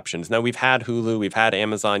other options. Now, we've had Hulu, we've had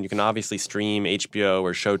Amazon. You can obviously stream HBO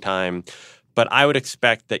or Showtime. But I would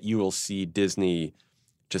expect that you will see Disney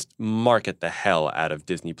just market the hell out of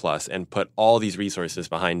Disney Plus and put all these resources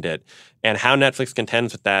behind it. And how Netflix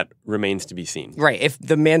contends with that remains to be seen. Right. If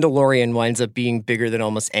The Mandalorian winds up being bigger than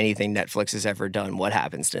almost anything Netflix has ever done, what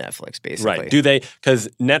happens to Netflix, basically? Right. Do they? Because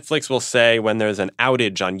Netflix will say when there's an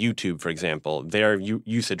outage on YouTube, for example, their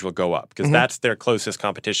usage will go up because that's their closest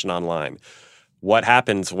competition online. What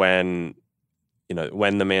happens when The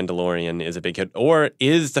Mandalorian is a big hit? Or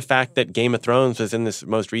is the fact that Game of Thrones was in this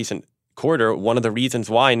most recent quarter one of the reasons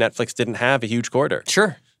why Netflix didn't have a huge quarter?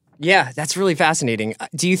 Sure. Yeah, that's really fascinating.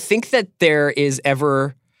 Do you think that there is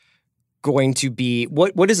ever going to be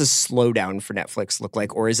what does a slowdown for Netflix look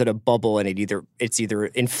like, or is it a bubble and it's either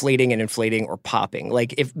inflating or popping?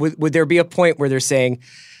 Like, if would there be a point where they're saying,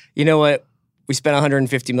 you know what? We spent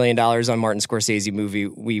 $150 million on Martin Scorsese movie.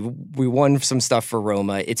 We won some stuff for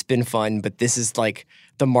Roma. It's been fun, but this is like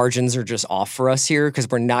the margins are just off for us here because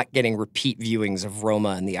we're not getting repeat viewings of Roma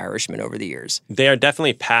and The Irishman over the years. They are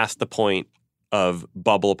definitely past the point of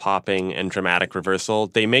bubble popping and dramatic reversal.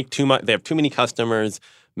 They make too much. They have too many customers,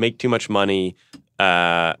 make too much money,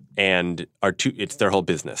 and it's their whole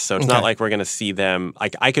business. So it's not like we're going to see them.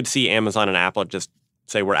 Like, I could see Amazon and Apple just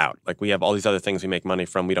say we're out. Like, we have all these other things we make money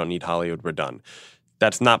from. We don't need Hollywood. We're done.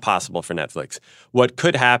 That's not possible for Netflix. What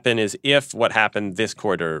could happen is if what happened this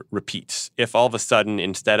quarter repeats. If all of a sudden,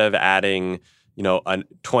 instead of adding,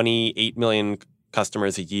 28 million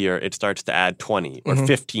customers a year, it starts to add 20 or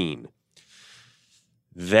 15.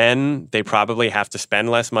 Then they probably have to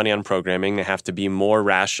spend less money on programming. They have to be more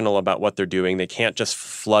rational about what they're doing. They can't just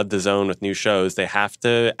flood the zone with new shows. They have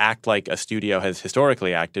to act like a studio has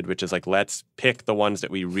historically acted, which is like, let's pick the ones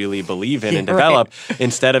that we really believe in and develop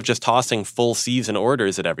instead of just tossing full season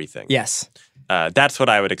orders at everything. Yes. That's what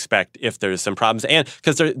I would expect if there's some problems. And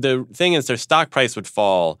because the thing is, their stock price would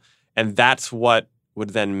fall, and that's what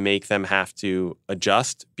would then make them have to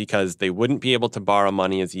adjust because they wouldn't be able to borrow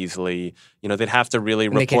money as easily. They'd have to really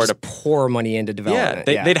report pour money into development.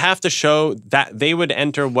 They'd have to show that they would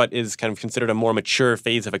enter what is kind of considered a more mature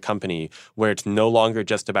phase of a company where it's no longer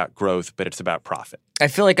just about growth, but it's about profit. I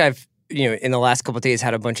feel like I've, in the last couple of days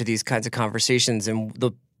had a bunch of these kinds of conversations, and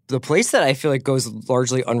the place that I feel like goes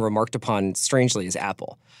largely unremarked upon, strangely, is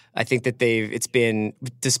Apple. I think that it's been,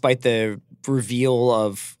 despite the reveal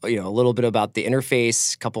of, a little bit about the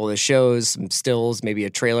interface, a couple of the shows, some stills, maybe a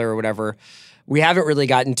trailer or whatever, we haven't really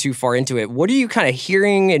gotten too far into it. What are you kind of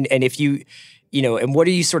hearing? And if you, and what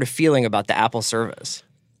are you sort of feeling about the Apple service?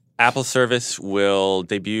 Apple service will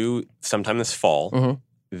debut sometime this fall.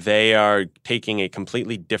 Mm-hmm. They are taking a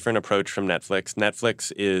completely different approach from Netflix.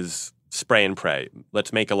 Netflix is spray and pray.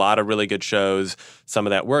 Let's make a lot of really good shows. Some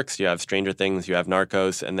of that works. You have Stranger Things, you have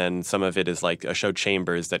Narcos, and then some of it is like a show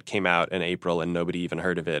Chambers that came out in April and nobody even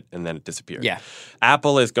heard of it, and then it disappeared. Yeah.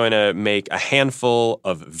 Apple is going to make a handful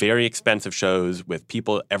of very expensive shows with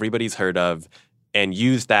people everybody's heard of and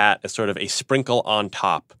use that as sort of a sprinkle on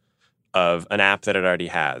top of an app that it already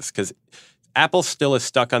has. Because Apple still is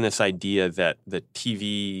stuck on this idea that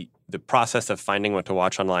the process of finding what to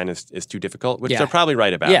watch online is too difficult, which they're probably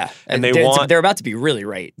right about. Yeah, and they're about to be really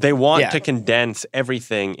right. They want to condense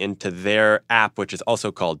everything into their app, which is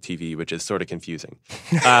also called TV, which is sort of confusing.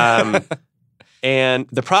 And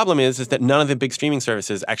the problem is that none of the big streaming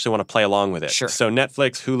services actually want to play along with it. Sure. So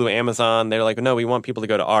Netflix, Hulu, Amazon, they're like, no, we want people to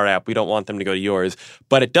go to our app. We don't want them to go to yours.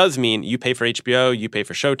 But it does mean you pay for HBO, you pay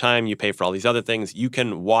for Showtime, you pay for all these other things. You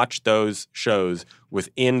can watch those shows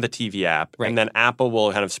within the TV app. Right. And then Apple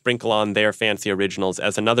will kind of sprinkle on their fancy originals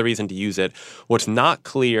as another reason to use it. What's not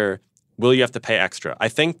clear, will you have to pay extra? I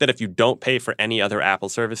think that if you don't pay for any other Apple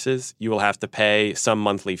services, you will have to pay some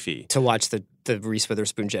monthly fee. To watch the Reese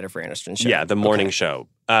Witherspoon, Jennifer Aniston show. Yeah, the morning show.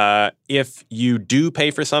 If you do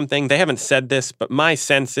pay for something, they haven't said this, but my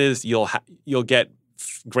sense is you'll get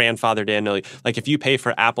grandfathered in. Like if you pay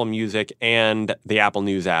for Apple Music and the Apple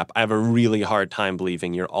News app, I have a really hard time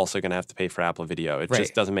believing you're also going to have to pay for Apple Video. It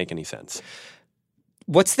just doesn't make any sense.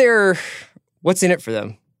 What's in it for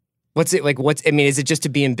them? Is it just to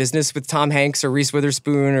be in business with Tom Hanks or Reese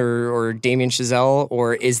Witherspoon or Damien Chazelle?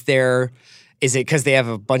 Or is it because they have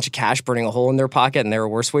a bunch of cash burning a hole in their pocket and there are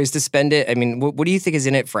worse ways to spend it? I mean, what do you think is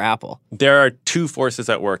in it for Apple? There are two forces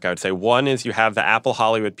at work, I would say. One is you have the Apple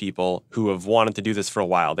Hollywood people who have wanted to do this for a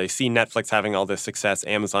while. They see Netflix having all this success,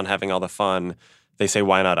 Amazon having all the fun. They say,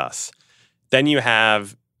 why not us? Then you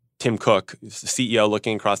have Tim Cook, the CEO,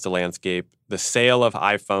 looking across the landscape. The sale of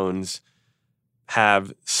iPhones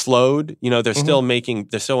have slowed. They're still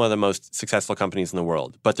one of the most successful companies in the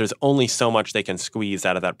world, but there's only so much they can squeeze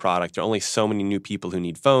out of that product. There are only so many new people who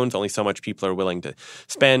need phones, only so much people are willing to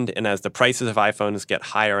spend. And as the prices of iPhones get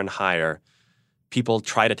higher and higher, people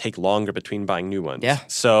try to take longer between buying new ones. Yeah.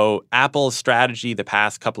 So Apple's strategy the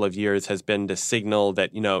past couple of years has been to signal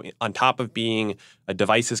that, on top of being a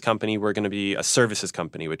devices company, we're going to be a services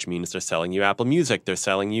company, which means they're selling you Apple Music, they're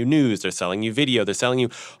selling you news, they're selling you video, they're selling you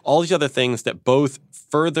all these other things that both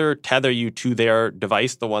further tether you to their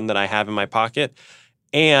device, the one that I have in my pocket,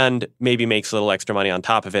 and maybe makes a little extra money on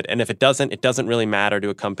top of it. And if it doesn't really matter to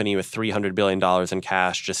a company with $300 billion in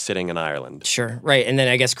cash just sitting in Ireland. Sure, right. And then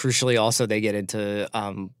I guess crucially also they get into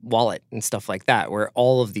wallet and stuff like that, where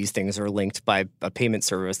all of these things are linked by a payment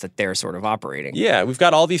service that they're sort of operating. Yeah, we've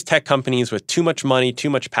got all these tech companies with too much money, too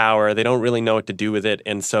much power. They don't really know what to do with it.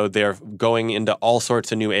 And so they're going into all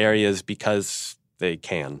sorts of new areas because they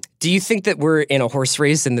can. Do you think that we're in a horse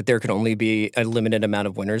race and that there can only be a limited amount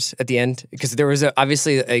of winners at the end? Because there was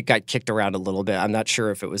obviously it got kicked around a little bit. I'm not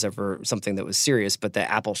sure if it was ever something that was serious, but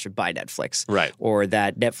that Apple should buy Netflix. Right. Or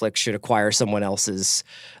that Netflix should acquire someone else's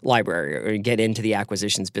library or get into the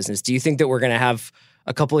acquisitions business. Do you think that we're going to have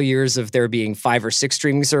a couple of years of there being 5 or 6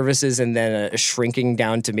 streaming services and then a shrinking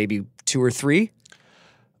down to maybe 2 or 3?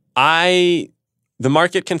 The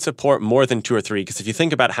market can support more than 2 or 3, because if you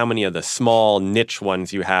think about how many of the small niche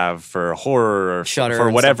ones you have for horror or Shudder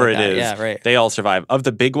for whatever like it is, they all survive. Of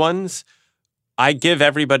the big ones, I give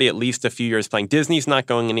everybody at least a few years playing. Disney's not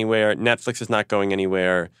going anywhere. Netflix is not going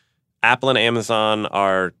anywhere. Apple and Amazon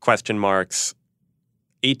are question marks.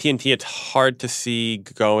 AT&T, it's hard to see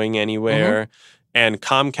going anywhere. And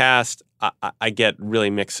Comcast, I get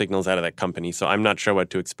really mixed signals out of that company, so I'm not sure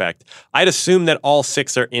what to expect. I'd assume that all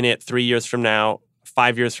 6 are in it 3 years from now.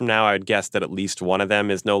 5 years from now, I would guess that at least one of them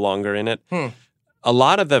is no longer in it. A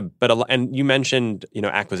lot of and you mentioned,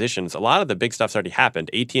 acquisitions. A lot of the big stuff's already happened.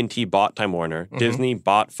 AT&T bought Time Warner. Disney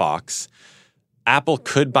bought Fox. Apple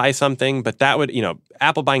could buy something, but that would,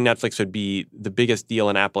 Apple buying Netflix would be the biggest deal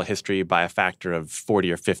in Apple history by a factor of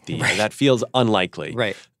 40 or 50. Right. That feels unlikely.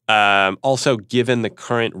 Right. Also, given the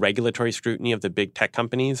current regulatory scrutiny of the big tech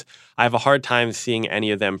companies, I have a hard time seeing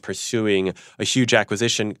any of them pursuing a huge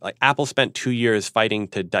acquisition. Like Apple spent 2 years fighting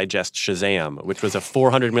to digest Shazam, which was a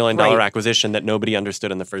 $400 million acquisition that nobody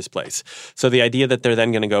understood in the first place. So the idea that they're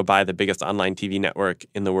then going to go buy the biggest online TV network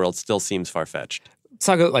in the world still seems far-fetched. Let's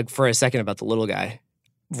talk for a second about the little guy.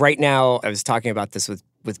 Right now, I was talking about this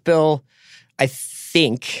with Bill. I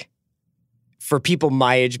think for people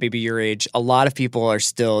my age, maybe your age, a lot of people are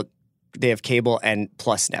still, they have cable and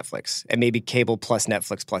plus Netflix, and maybe cable plus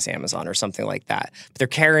Netflix plus Amazon or something like that. But they're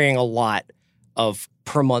carrying a lot of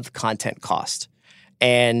per month content cost.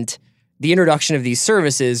 And the introduction of these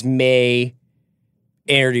services may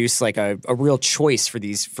introduce like a real choice for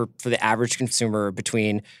the average consumer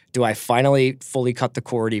between, do I finally fully cut the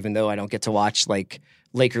cord even though I don't get to watch like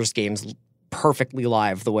Lakers games perfectly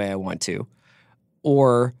live the way I want to?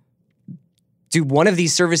 Or do one of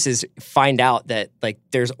these services find out that like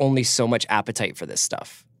there's only so much appetite for this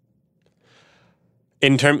stuff?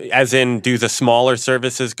 As in, do the smaller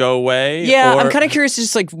services go away? Yeah, I'm kind of curious.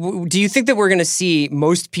 Just like, do you think that we're going to see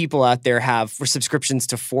most people out there have for subscriptions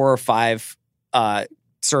to 4 or 5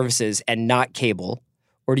 services and not cable,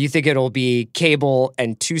 Or do you think it'll be cable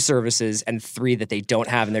and 2 services and 3 that they don't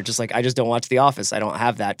have, and they're just like, I just don't watch The Office. I don't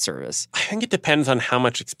have that service. I think it depends on how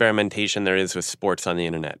much experimentation there is with sports on the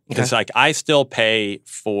internet. Because I still pay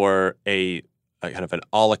for a kind of an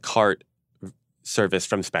a la carte service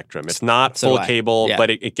from Spectrum. It's not full cable, but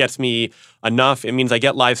it gets me enough. It means I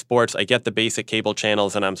get live sports, I get the basic cable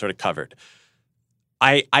channels, and I'm sort of covered.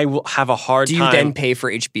 I will have a hard time. Do you then pay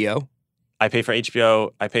for HBO? I pay for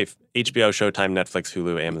HBO. I pay for HBO, Showtime, Netflix,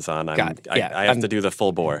 Hulu, Amazon. I have to do the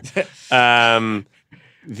full bore.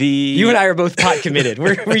 You and I are both pot committed.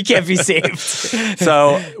 We can't be saved.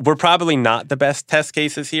 So we're probably not the best test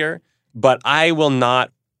cases here, but I will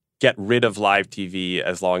not get rid of live TV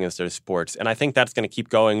as long as there's sports. And I think that's going to keep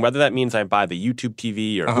going. Whether that means I buy the YouTube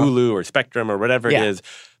TV or Hulu or Spectrum or whatever it is,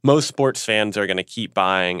 most sports fans are going to keep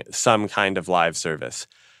buying some kind of live service.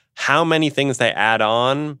 How many things they add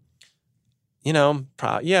on?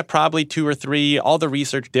 Probably 2 or 3. All the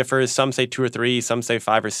research differs. Some say 2 or 3, some say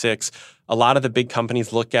 5 or 6. A lot of the big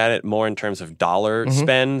companies look at it more in terms of dollar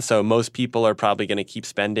spend. So most people are probably going to keep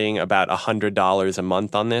spending about $100 a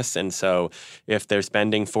month on this. And so if they're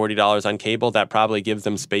spending $40 on cable, that probably gives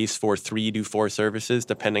them space for 3 to 4 services,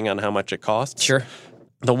 depending on how much it costs. Sure.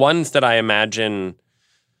 The ones that I imagine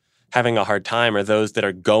having a hard time are those that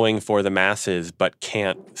are going for the masses but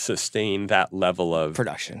can't sustain that level of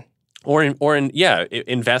production.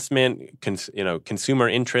 Investment, consumer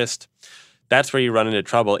interest. That's where you run into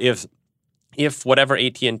trouble. If whatever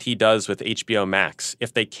AT&T does with HBO Max,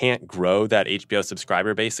 if they can't grow that HBO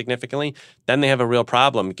subscriber base significantly, then they have a real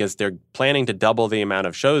problem because they're planning to double the amount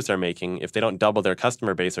of shows they're making. If they don't double their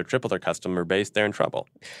customer base or triple their customer base, they're in trouble.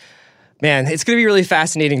 Man, it's going to be really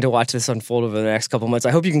fascinating to watch this unfold over the next couple months.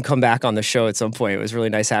 I hope you can come back on the show at some point. It was really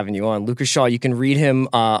nice having you on. Lucas Shaw, you can read him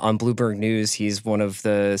on Bloomberg News. He's one of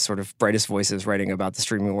the sort of brightest voices writing about the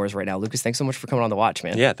streaming wars right now. Lucas, thanks so much for coming on The Watch,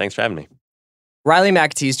 man. Yeah, thanks for having me. Riley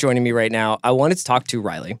McAtee is joining me right now. I wanted to talk to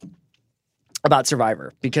Riley about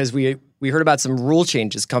Survivor because we heard about some rule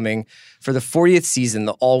changes coming for the 40th season,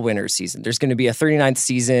 the all-winners season. There's going to be a 39th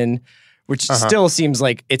season, which still seems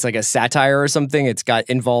like it's like a satire or something.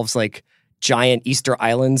 Involves like giant Easter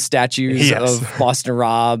Island statues of Boston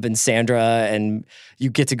Rob and Sandra, and you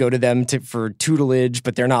get to go to them for tutelage,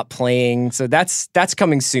 but they're not playing. So that's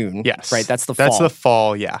coming soon. Yes. Right? That's the fall. That's the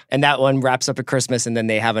fall, yeah. And that one wraps up at Christmas, and then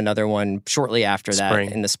they have another one shortly after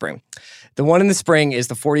that in the spring. The one in the spring is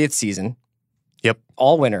the 40th season. Yep.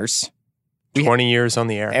 All winners. 20 years on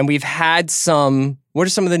the air. And we've had what are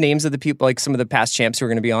some of the names of the people, like some of the past champs who are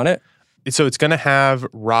going to be on it? So it's going to have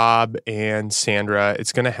Rob and Sandra.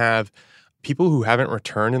 It's going to have people who haven't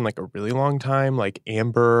returned in like a really long time, like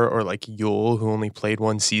Amber or like Yul, who only played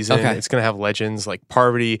one season. Okay. It's going to have legends like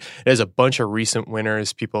Parvati. It has a bunch of recent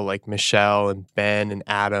winners, people like Michelle and Ben and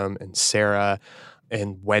Adam and Sarah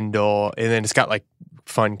and Wendell. And then it's got like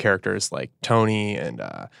fun characters like Tony and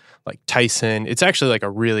like Tyson. It's actually like a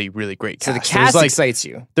really, really great cast. So the cast excites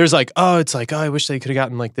you. There's like, I wish they could have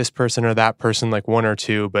gotten like this person or that person, like 1 or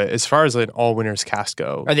 2. But as far as an all winners cast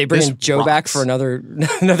go, are they bringing Joe back for another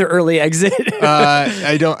early exit?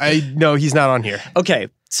 No, he's not on here. Okay.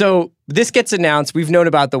 So this gets announced. We've known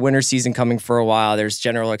about the winter season coming for a while. There's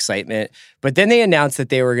general excitement. But then they announced that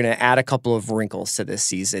they were going to add a couple of wrinkles to this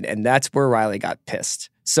season. And that's where Riley got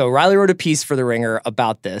pissed. So Riley wrote a piece for The Ringer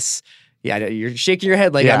about this. Yeah, you're shaking your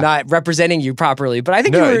head like I'm not representing you properly, but I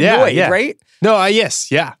think you were annoyed, right? No,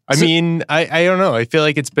 yes, yeah. I mean, I don't know. I feel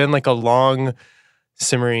like it's been like a long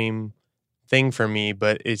simmering thing for me,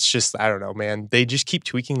 but it's just, I don't know, man. They just keep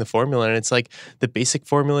tweaking the formula, and it's like the basic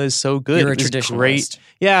formula is so good. You're a traditionalist. Great.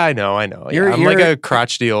 Yeah, I know. I'm like a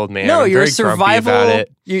crotchety old man. No, I'm you're very a survival. About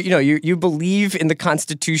it. You believe in the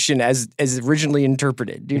Constitution as originally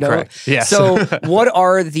interpreted. You know. Correct. Yes. So, what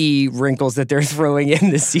are the wrinkles that they're throwing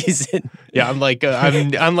in this season? Yeah, I'm like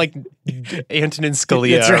Antonin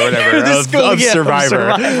Scalia or whatever of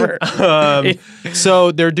Survivor.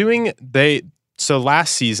 So they're doing So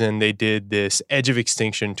last season, they did this Edge of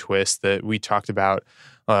Extinction twist that we talked about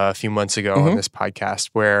a few months ago on this podcast,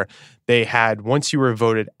 where they had, once you were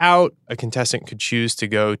voted out, a contestant could choose to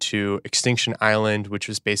go to Extinction Island, which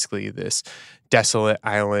was basically this desolate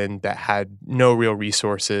island that had no real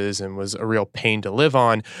resources and was a real pain to live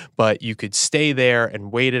on, but you could stay there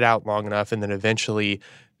and wait it out long enough and then eventually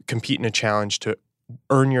compete in a challenge to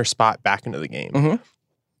earn your spot back into the game.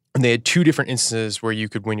 And they had 2 different instances where you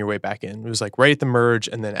could win your way back in. It was like right at the merge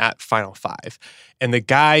and then at Final 5. And the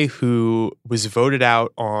guy who was voted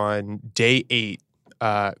out on day 8,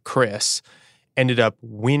 Chris, ended up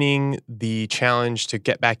winning the challenge to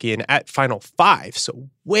get back in at Final 5, so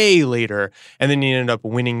way later. And then he ended up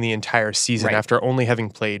winning the entire season after only having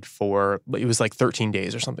played for, it was like 13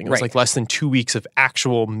 days or something. It was like less than 2 weeks of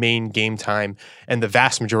actual main game time, and the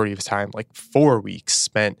vast majority of his time, like 4 weeks,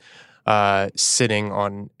 spent sitting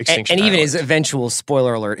on Extinction and even Island. his eventual,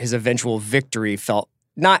 spoiler alert, his eventual victory felt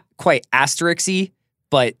not quite asterisk-y,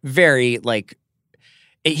 but very like,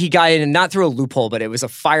 he got in not through a loophole, but it was a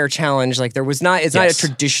fire challenge. Like there was not, it's not a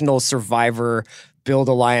traditional Survivor build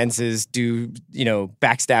alliances, do,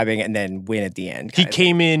 backstabbing and then win at the end. He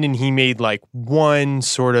came in and he made like one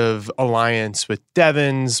sort of alliance with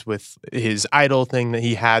Devins, with his idol thing that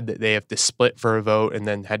he had that they have to split for a vote and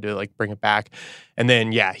then had to like bring it back. And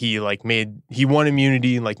then, he won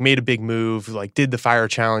immunity, like made a big move, like did the fire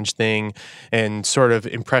challenge thing and sort of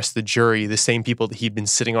impressed the jury, the same people that he'd been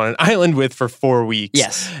sitting on an island with for 4 weeks.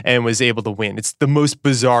 Yes. And was able to win. It's the most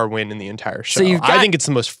bizarre win in the entire show. So I think it's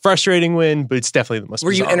the most frustrating win, but it's definitely the most bizarre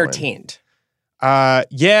win. Were you win. entertained?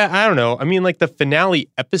 Yeah, I don't know. I mean, like the finale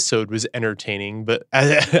episode was entertaining, but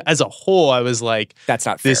as a whole, I was like, that's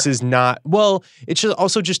not fair. This is not, well, it's just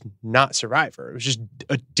also just not Survivor. It was just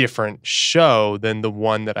a different show than the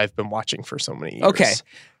one that I've been watching for so many years. Okay.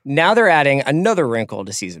 Now they're adding another wrinkle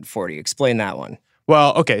to season 40. Explain that one.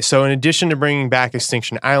 Well, okay. So in addition to bringing back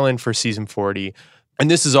Extinction Island for season 40, and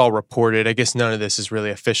this is all reported, I guess none of this is really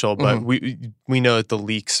official, but we know that the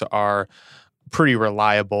leaks are pretty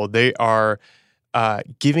reliable. They are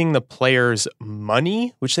giving the players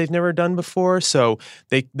money, which they've never done before. So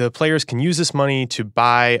the players can use this money to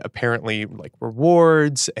buy apparently like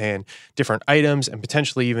rewards and different items and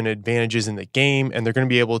potentially even advantages in the game. And they're going to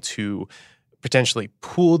be able to potentially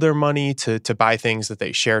pool their money to buy things that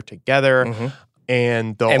they share together.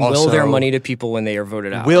 And they'll also will their money to people when they are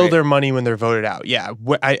voted out. Will their money when they're voted out. Yeah.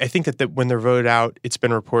 I think that when they're voted out, it's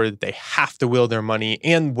been reported that they have to will their money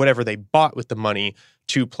and whatever they bought with the money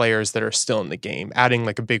to players that are still in the game, adding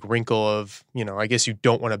like a big wrinkle of, I guess you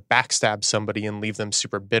don't want to backstab somebody and leave them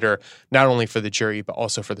super bitter, not only for the jury, but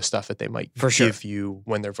also for the stuff that they might give you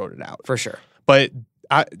when they're voted out. For sure. But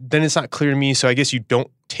then it's not clear to me. So I guess you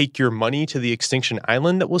don't take your money to the Extinction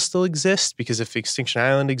Island that will still exist, because if Extinction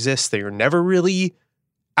Island exists, they are never really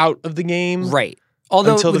out of the game. Right.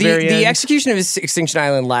 Although until the execution of Extinction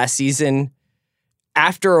Island last season,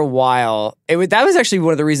 after a while, that was actually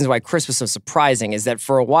one of the reasons why Chris was so surprising, is that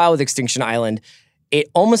for a while with Extinction Island, it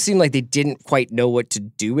almost seemed like they didn't quite know what to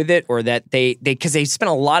do with it, or that because they spent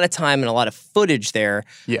a lot of time and a lot of footage there.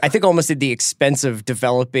 Yeah. I think almost at the expense of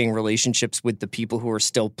developing relationships with the people who are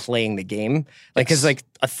still playing the game. Like, because like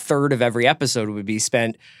a third of every episode would be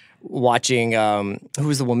spent watching, who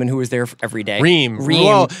was the woman who was there every day? Reem.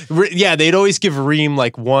 Well, yeah, they'd always give Reem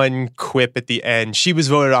like one quip at the end. She was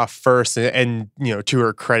voted off first and to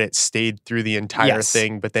her credit, stayed through the entire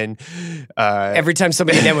thing. But then every time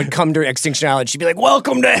somebody then would come to Extinction Island, she'd be like,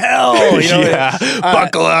 "Welcome to hell."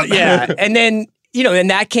 Buckle up. Yeah. And then, and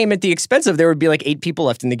that came at the expense of, there would be like 8 people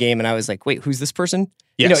left in the game. And I was like, wait, who's this person?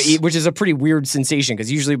 Yes. Which is a pretty weird sensation,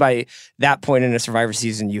 because usually by that point in a Survivor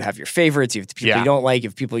season, you have your favorites, you have the people you don't like, you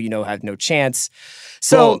have people have no chance.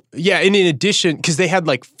 So, and in addition, because they had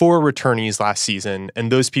like 4 returnees last season,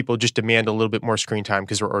 and those people just demand a little bit more screen time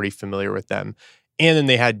because we're already familiar with them. And then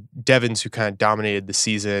they had Devins, who kind of dominated the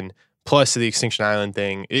season, plus the Extinction Island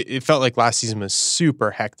thing. It felt like last season was super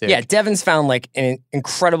hectic. Yeah, Devins found like an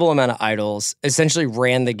incredible amount of idols, essentially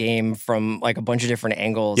ran the game from like a bunch of different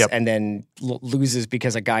angles, and then loses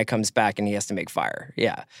because a guy comes back and he has to make fire.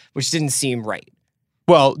 Yeah, which didn't seem right.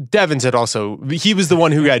 Well, Devins he was the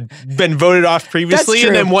one who had been voted off previously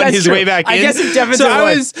and then won his way back in. I guess if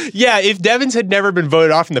Devins if Devins had never been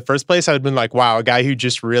voted off in the first place, I would have been like, wow, a guy who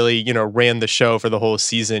just really, ran the show for the whole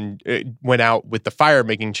season went out with the fire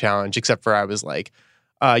making challenge, except for I was like,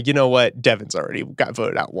 you know what? Devins already got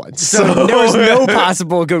voted out once. So there was no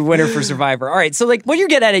possible good winner for Survivor. All right, so like what you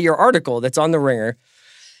get out of your article that's on The Ringer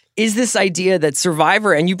is this idea that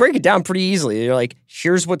Survivor, and you break it down pretty easily. You're like,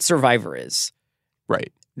 here's what Survivor is.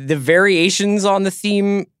 Right. The variations on the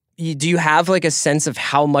theme, do you have like a sense of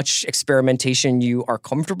how much experimentation you are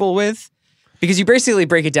comfortable with? Because you basically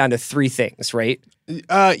break it down to 3 things, right?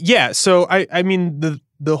 Yeah. So, I mean,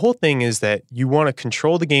 the whole thing is that you want to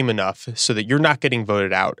control the game enough so that you're not getting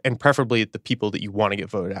voted out, and preferably the people that you want to get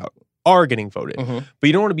voted out are getting voted. But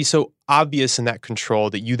you don't want to be so obvious in that control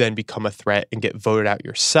that you then become a threat and get voted out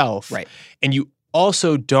yourself. Right. And you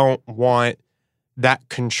also don't want that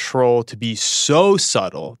control to be so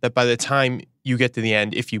subtle that by the time you get to the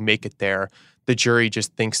end, if you make it there, the jury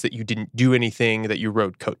just thinks that you didn't do anything, that you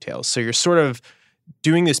rode coattails. So you're sort of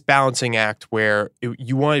doing this balancing act where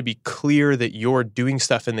you want to be clear that you're doing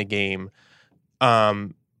stuff in the game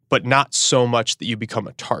but not so much that you become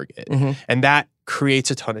a target. And that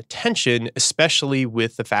creates a ton of tension, especially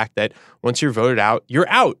with the fact that once you're voted out, you're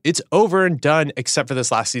out. It's over and done, except for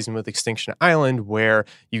this last season with Extinction Island, where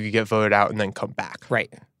you could get voted out and then come back.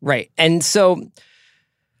 Right. And so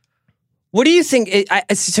what do you think?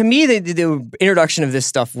 To me, the introduction of this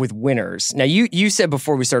stuff with winners. Now, you said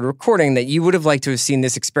before we started recording that you would have liked to have seen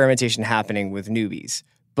this experimentation happening with newbies.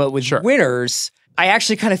 But with winners, I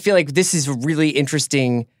actually kind of feel like this is really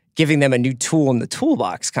interesting, giving them a new tool in the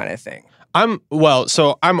toolbox kind of thing. I'm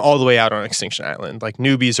all the way out on Extinction Island. Like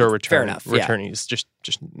newbies or returnees, just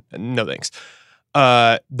no thanks.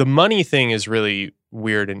 The money thing is really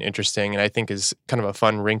weird and interesting, and I think is kind of a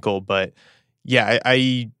fun wrinkle. But yeah,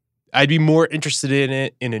 I'd be more interested in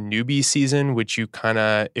it in a newbie season, which you kind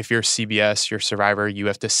of, if you're CBS, you're Survivor, you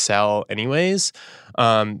have to sell anyways.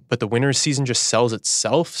 But the winners season just sells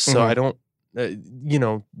itself, so I don't. You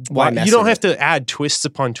don't have to add twists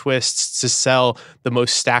upon twists to sell the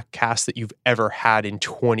most stacked cast that you've ever had in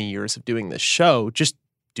 20 years of doing this show. Just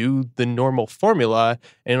do the normal formula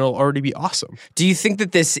and it'll already be awesome. Do you think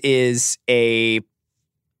that this is a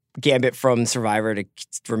gambit from Survivor to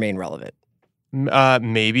remain relevant?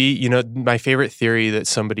 Maybe. My favorite theory that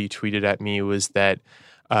somebody tweeted at me was that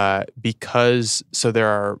because there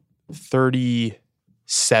are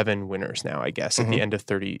 37 winners now, I guess, at the end of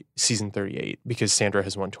season 38, because Sandra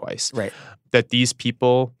has won twice. Right. That these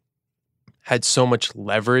people had so much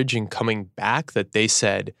leverage in coming back that they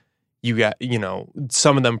said,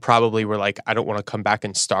 some of them probably were like, I don't want to come back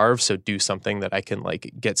and starve, so do something that I can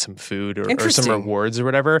like get some food or some rewards or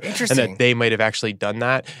whatever. And that they might have actually done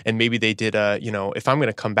that. And maybe they did if I'm going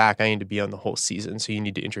to come back, I need to be on the whole season. So you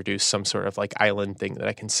need to introduce some sort of like island thing that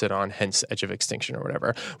I can sit on, hence Edge of Extinction or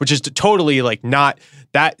whatever, which is totally like not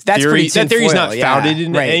that theory. That theory is not founded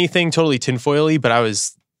in anything, totally tinfoily, but I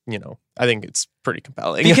think it's pretty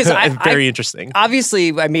compelling because very interesting.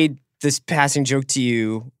 Obviously, I made this passing joke to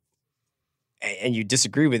you and you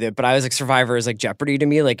disagree with it, but I was like, Survivor is like Jeopardy to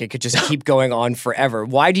me. Like it could just keep going on forever.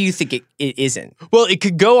 Why do you think it isn't? Well, it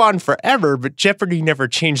could go on forever, but Jeopardy never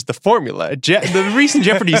changed the formula. The reason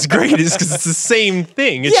Jeopardy is great is because it's the same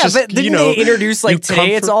thing. It's just, but then they introduce like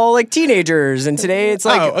today it's all like teenagers and today it's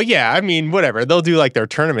like... Oh, yeah. I mean, whatever. They'll do like their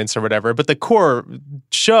tournaments or whatever, but the core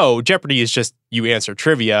show, Jeopardy, is just you answer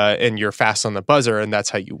trivia and you're fast on the buzzer and that's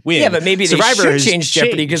how you win. Yeah, but maybe Survivor they should change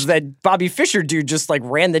Jeopardy because that Bobby Fischer dude just like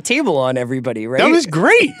ran the table on everybody, right? That was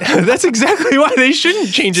great. That's exactly why they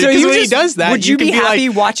shouldn't change it, because when he does that, would you be happy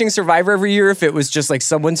watching Survivor every year if it was just like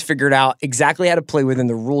someone's figured out exactly how to play within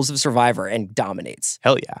the rules of Survivor and dominates?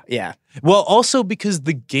 Hell yeah. Yeah. Well, also because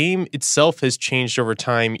the game itself has changed over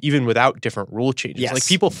time, even without different rule changes. Yes. Like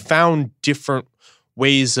people found different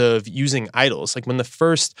ways of using idols. Like when the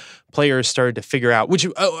first players started to figure out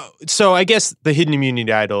so I guess the hidden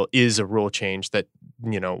immunity idol is a rule change that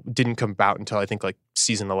didn't come about until I think like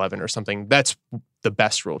season 11 or something. That's the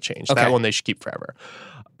best rule change. Okay. That one they should keep forever.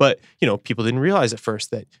 But people didn't realize at first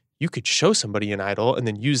that you could show somebody an idol and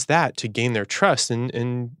then use that to gain their trust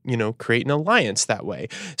and create an alliance that way.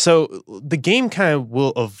 So the game kind of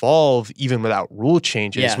will evolve even without rule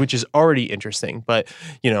changes, which is already interesting. But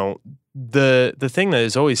the thing that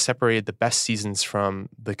has always separated the best seasons from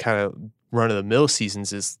the kind of run-of-the-mill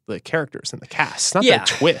seasons is the characters and the cast. It's not the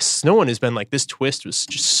twists. No one has been like, this twist was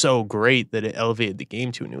just so great that it elevated the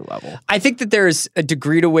game to a new level. I think that there's a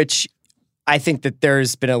degree to which I think that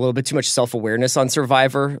there's been a little bit too much self-awareness on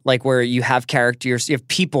Survivor, like where you have characters, you have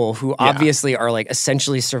people who obviously are like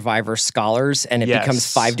essentially Survivor scholars and it becomes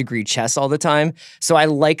 5-degree chess all the time. So I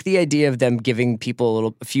like the idea of them giving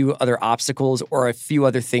people a few other obstacles or a few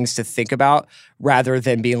other things to think about rather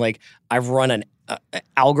than being like, I've run an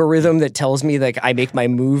algorithm that tells me like I make my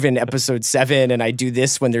move in episode 7 and I do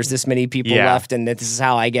this when there's this many people left and this is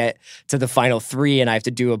how I get to the final 3 and I have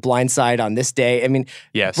to do a blindside on this day. I mean,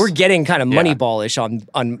 we're getting kind of Moneyball-ish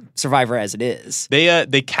on Survivor as it is.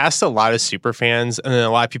 They cast a lot of super fans and then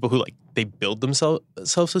a lot of people who like they build themselves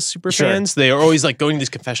as super fans. They are always like going to these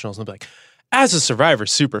confessionals and they'll be like, as a Survivor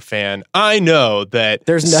super fan, I know that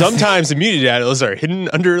sometimes immunity idols are hidden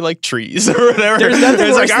under like trees or whatever. There's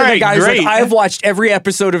nothing worse than the guy who's like, I've watched every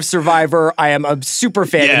episode of Survivor. I am a super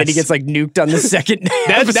fan. And then he gets like nuked on the second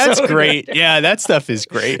That's great. Yeah, that stuff is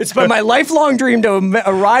great. It's been my lifelong dream to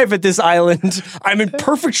arrive at this island. I'm in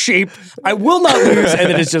perfect shape. I will not lose. And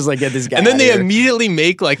then it's just like, get this guy And then they immediately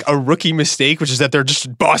make like a rookie mistake, which is that they're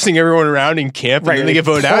just bossing everyone around in camp and then they get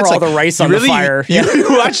voted out. It's all the rice on the fire.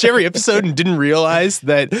 You watched every episode and didn't realize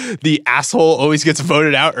that the asshole always gets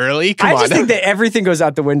voted out early. Come on. I just think that everything goes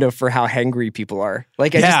out the window for how hangry people are.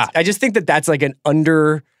 Like, I just think that that's like an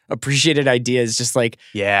appreciated idea is just like,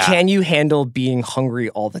 can you handle being hungry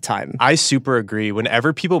all the time? I super agree.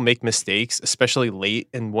 Whenever people make mistakes, especially late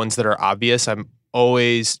and ones that are obvious, I'm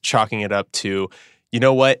always chalking it up to, you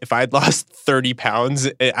know what? If I'd lost 30 pounds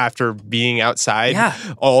after being outside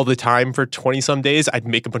all the time for 20 some days, I'd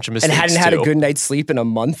make a bunch of mistakes. And hadn't had a good night's sleep in a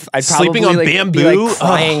month. I'd Sleeping probably on bamboo, be like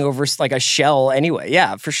crying over like a shell anyway.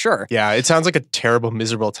 Yeah, for sure. Yeah, it sounds like a terrible,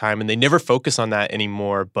 miserable time, and they never focus on that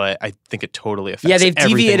anymore. But I think it totally affects. Yeah, they've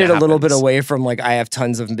deviated a little bit happens. away from like I have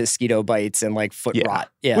tons of mosquito bites and like foot rot.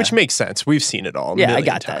 Yeah, which makes sense. We've seen it all. Yeah, I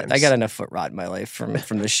got times. that. I got enough foot rot in my life from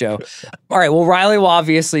the show. All right. Well, Riley will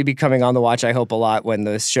obviously be coming on the watch. I hope a lot when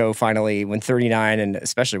the show finally, when 39 and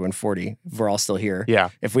especially when 40, if we're all still here. Yeah.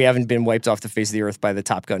 If we haven't been wiped off the face of the earth by the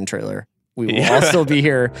Top Gun trailer, we will all still be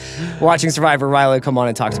here watching Survivor. Riley, come on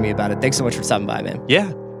and talk to me about it. Thanks so much for stopping by, man.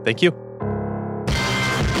 Yeah. Thank you.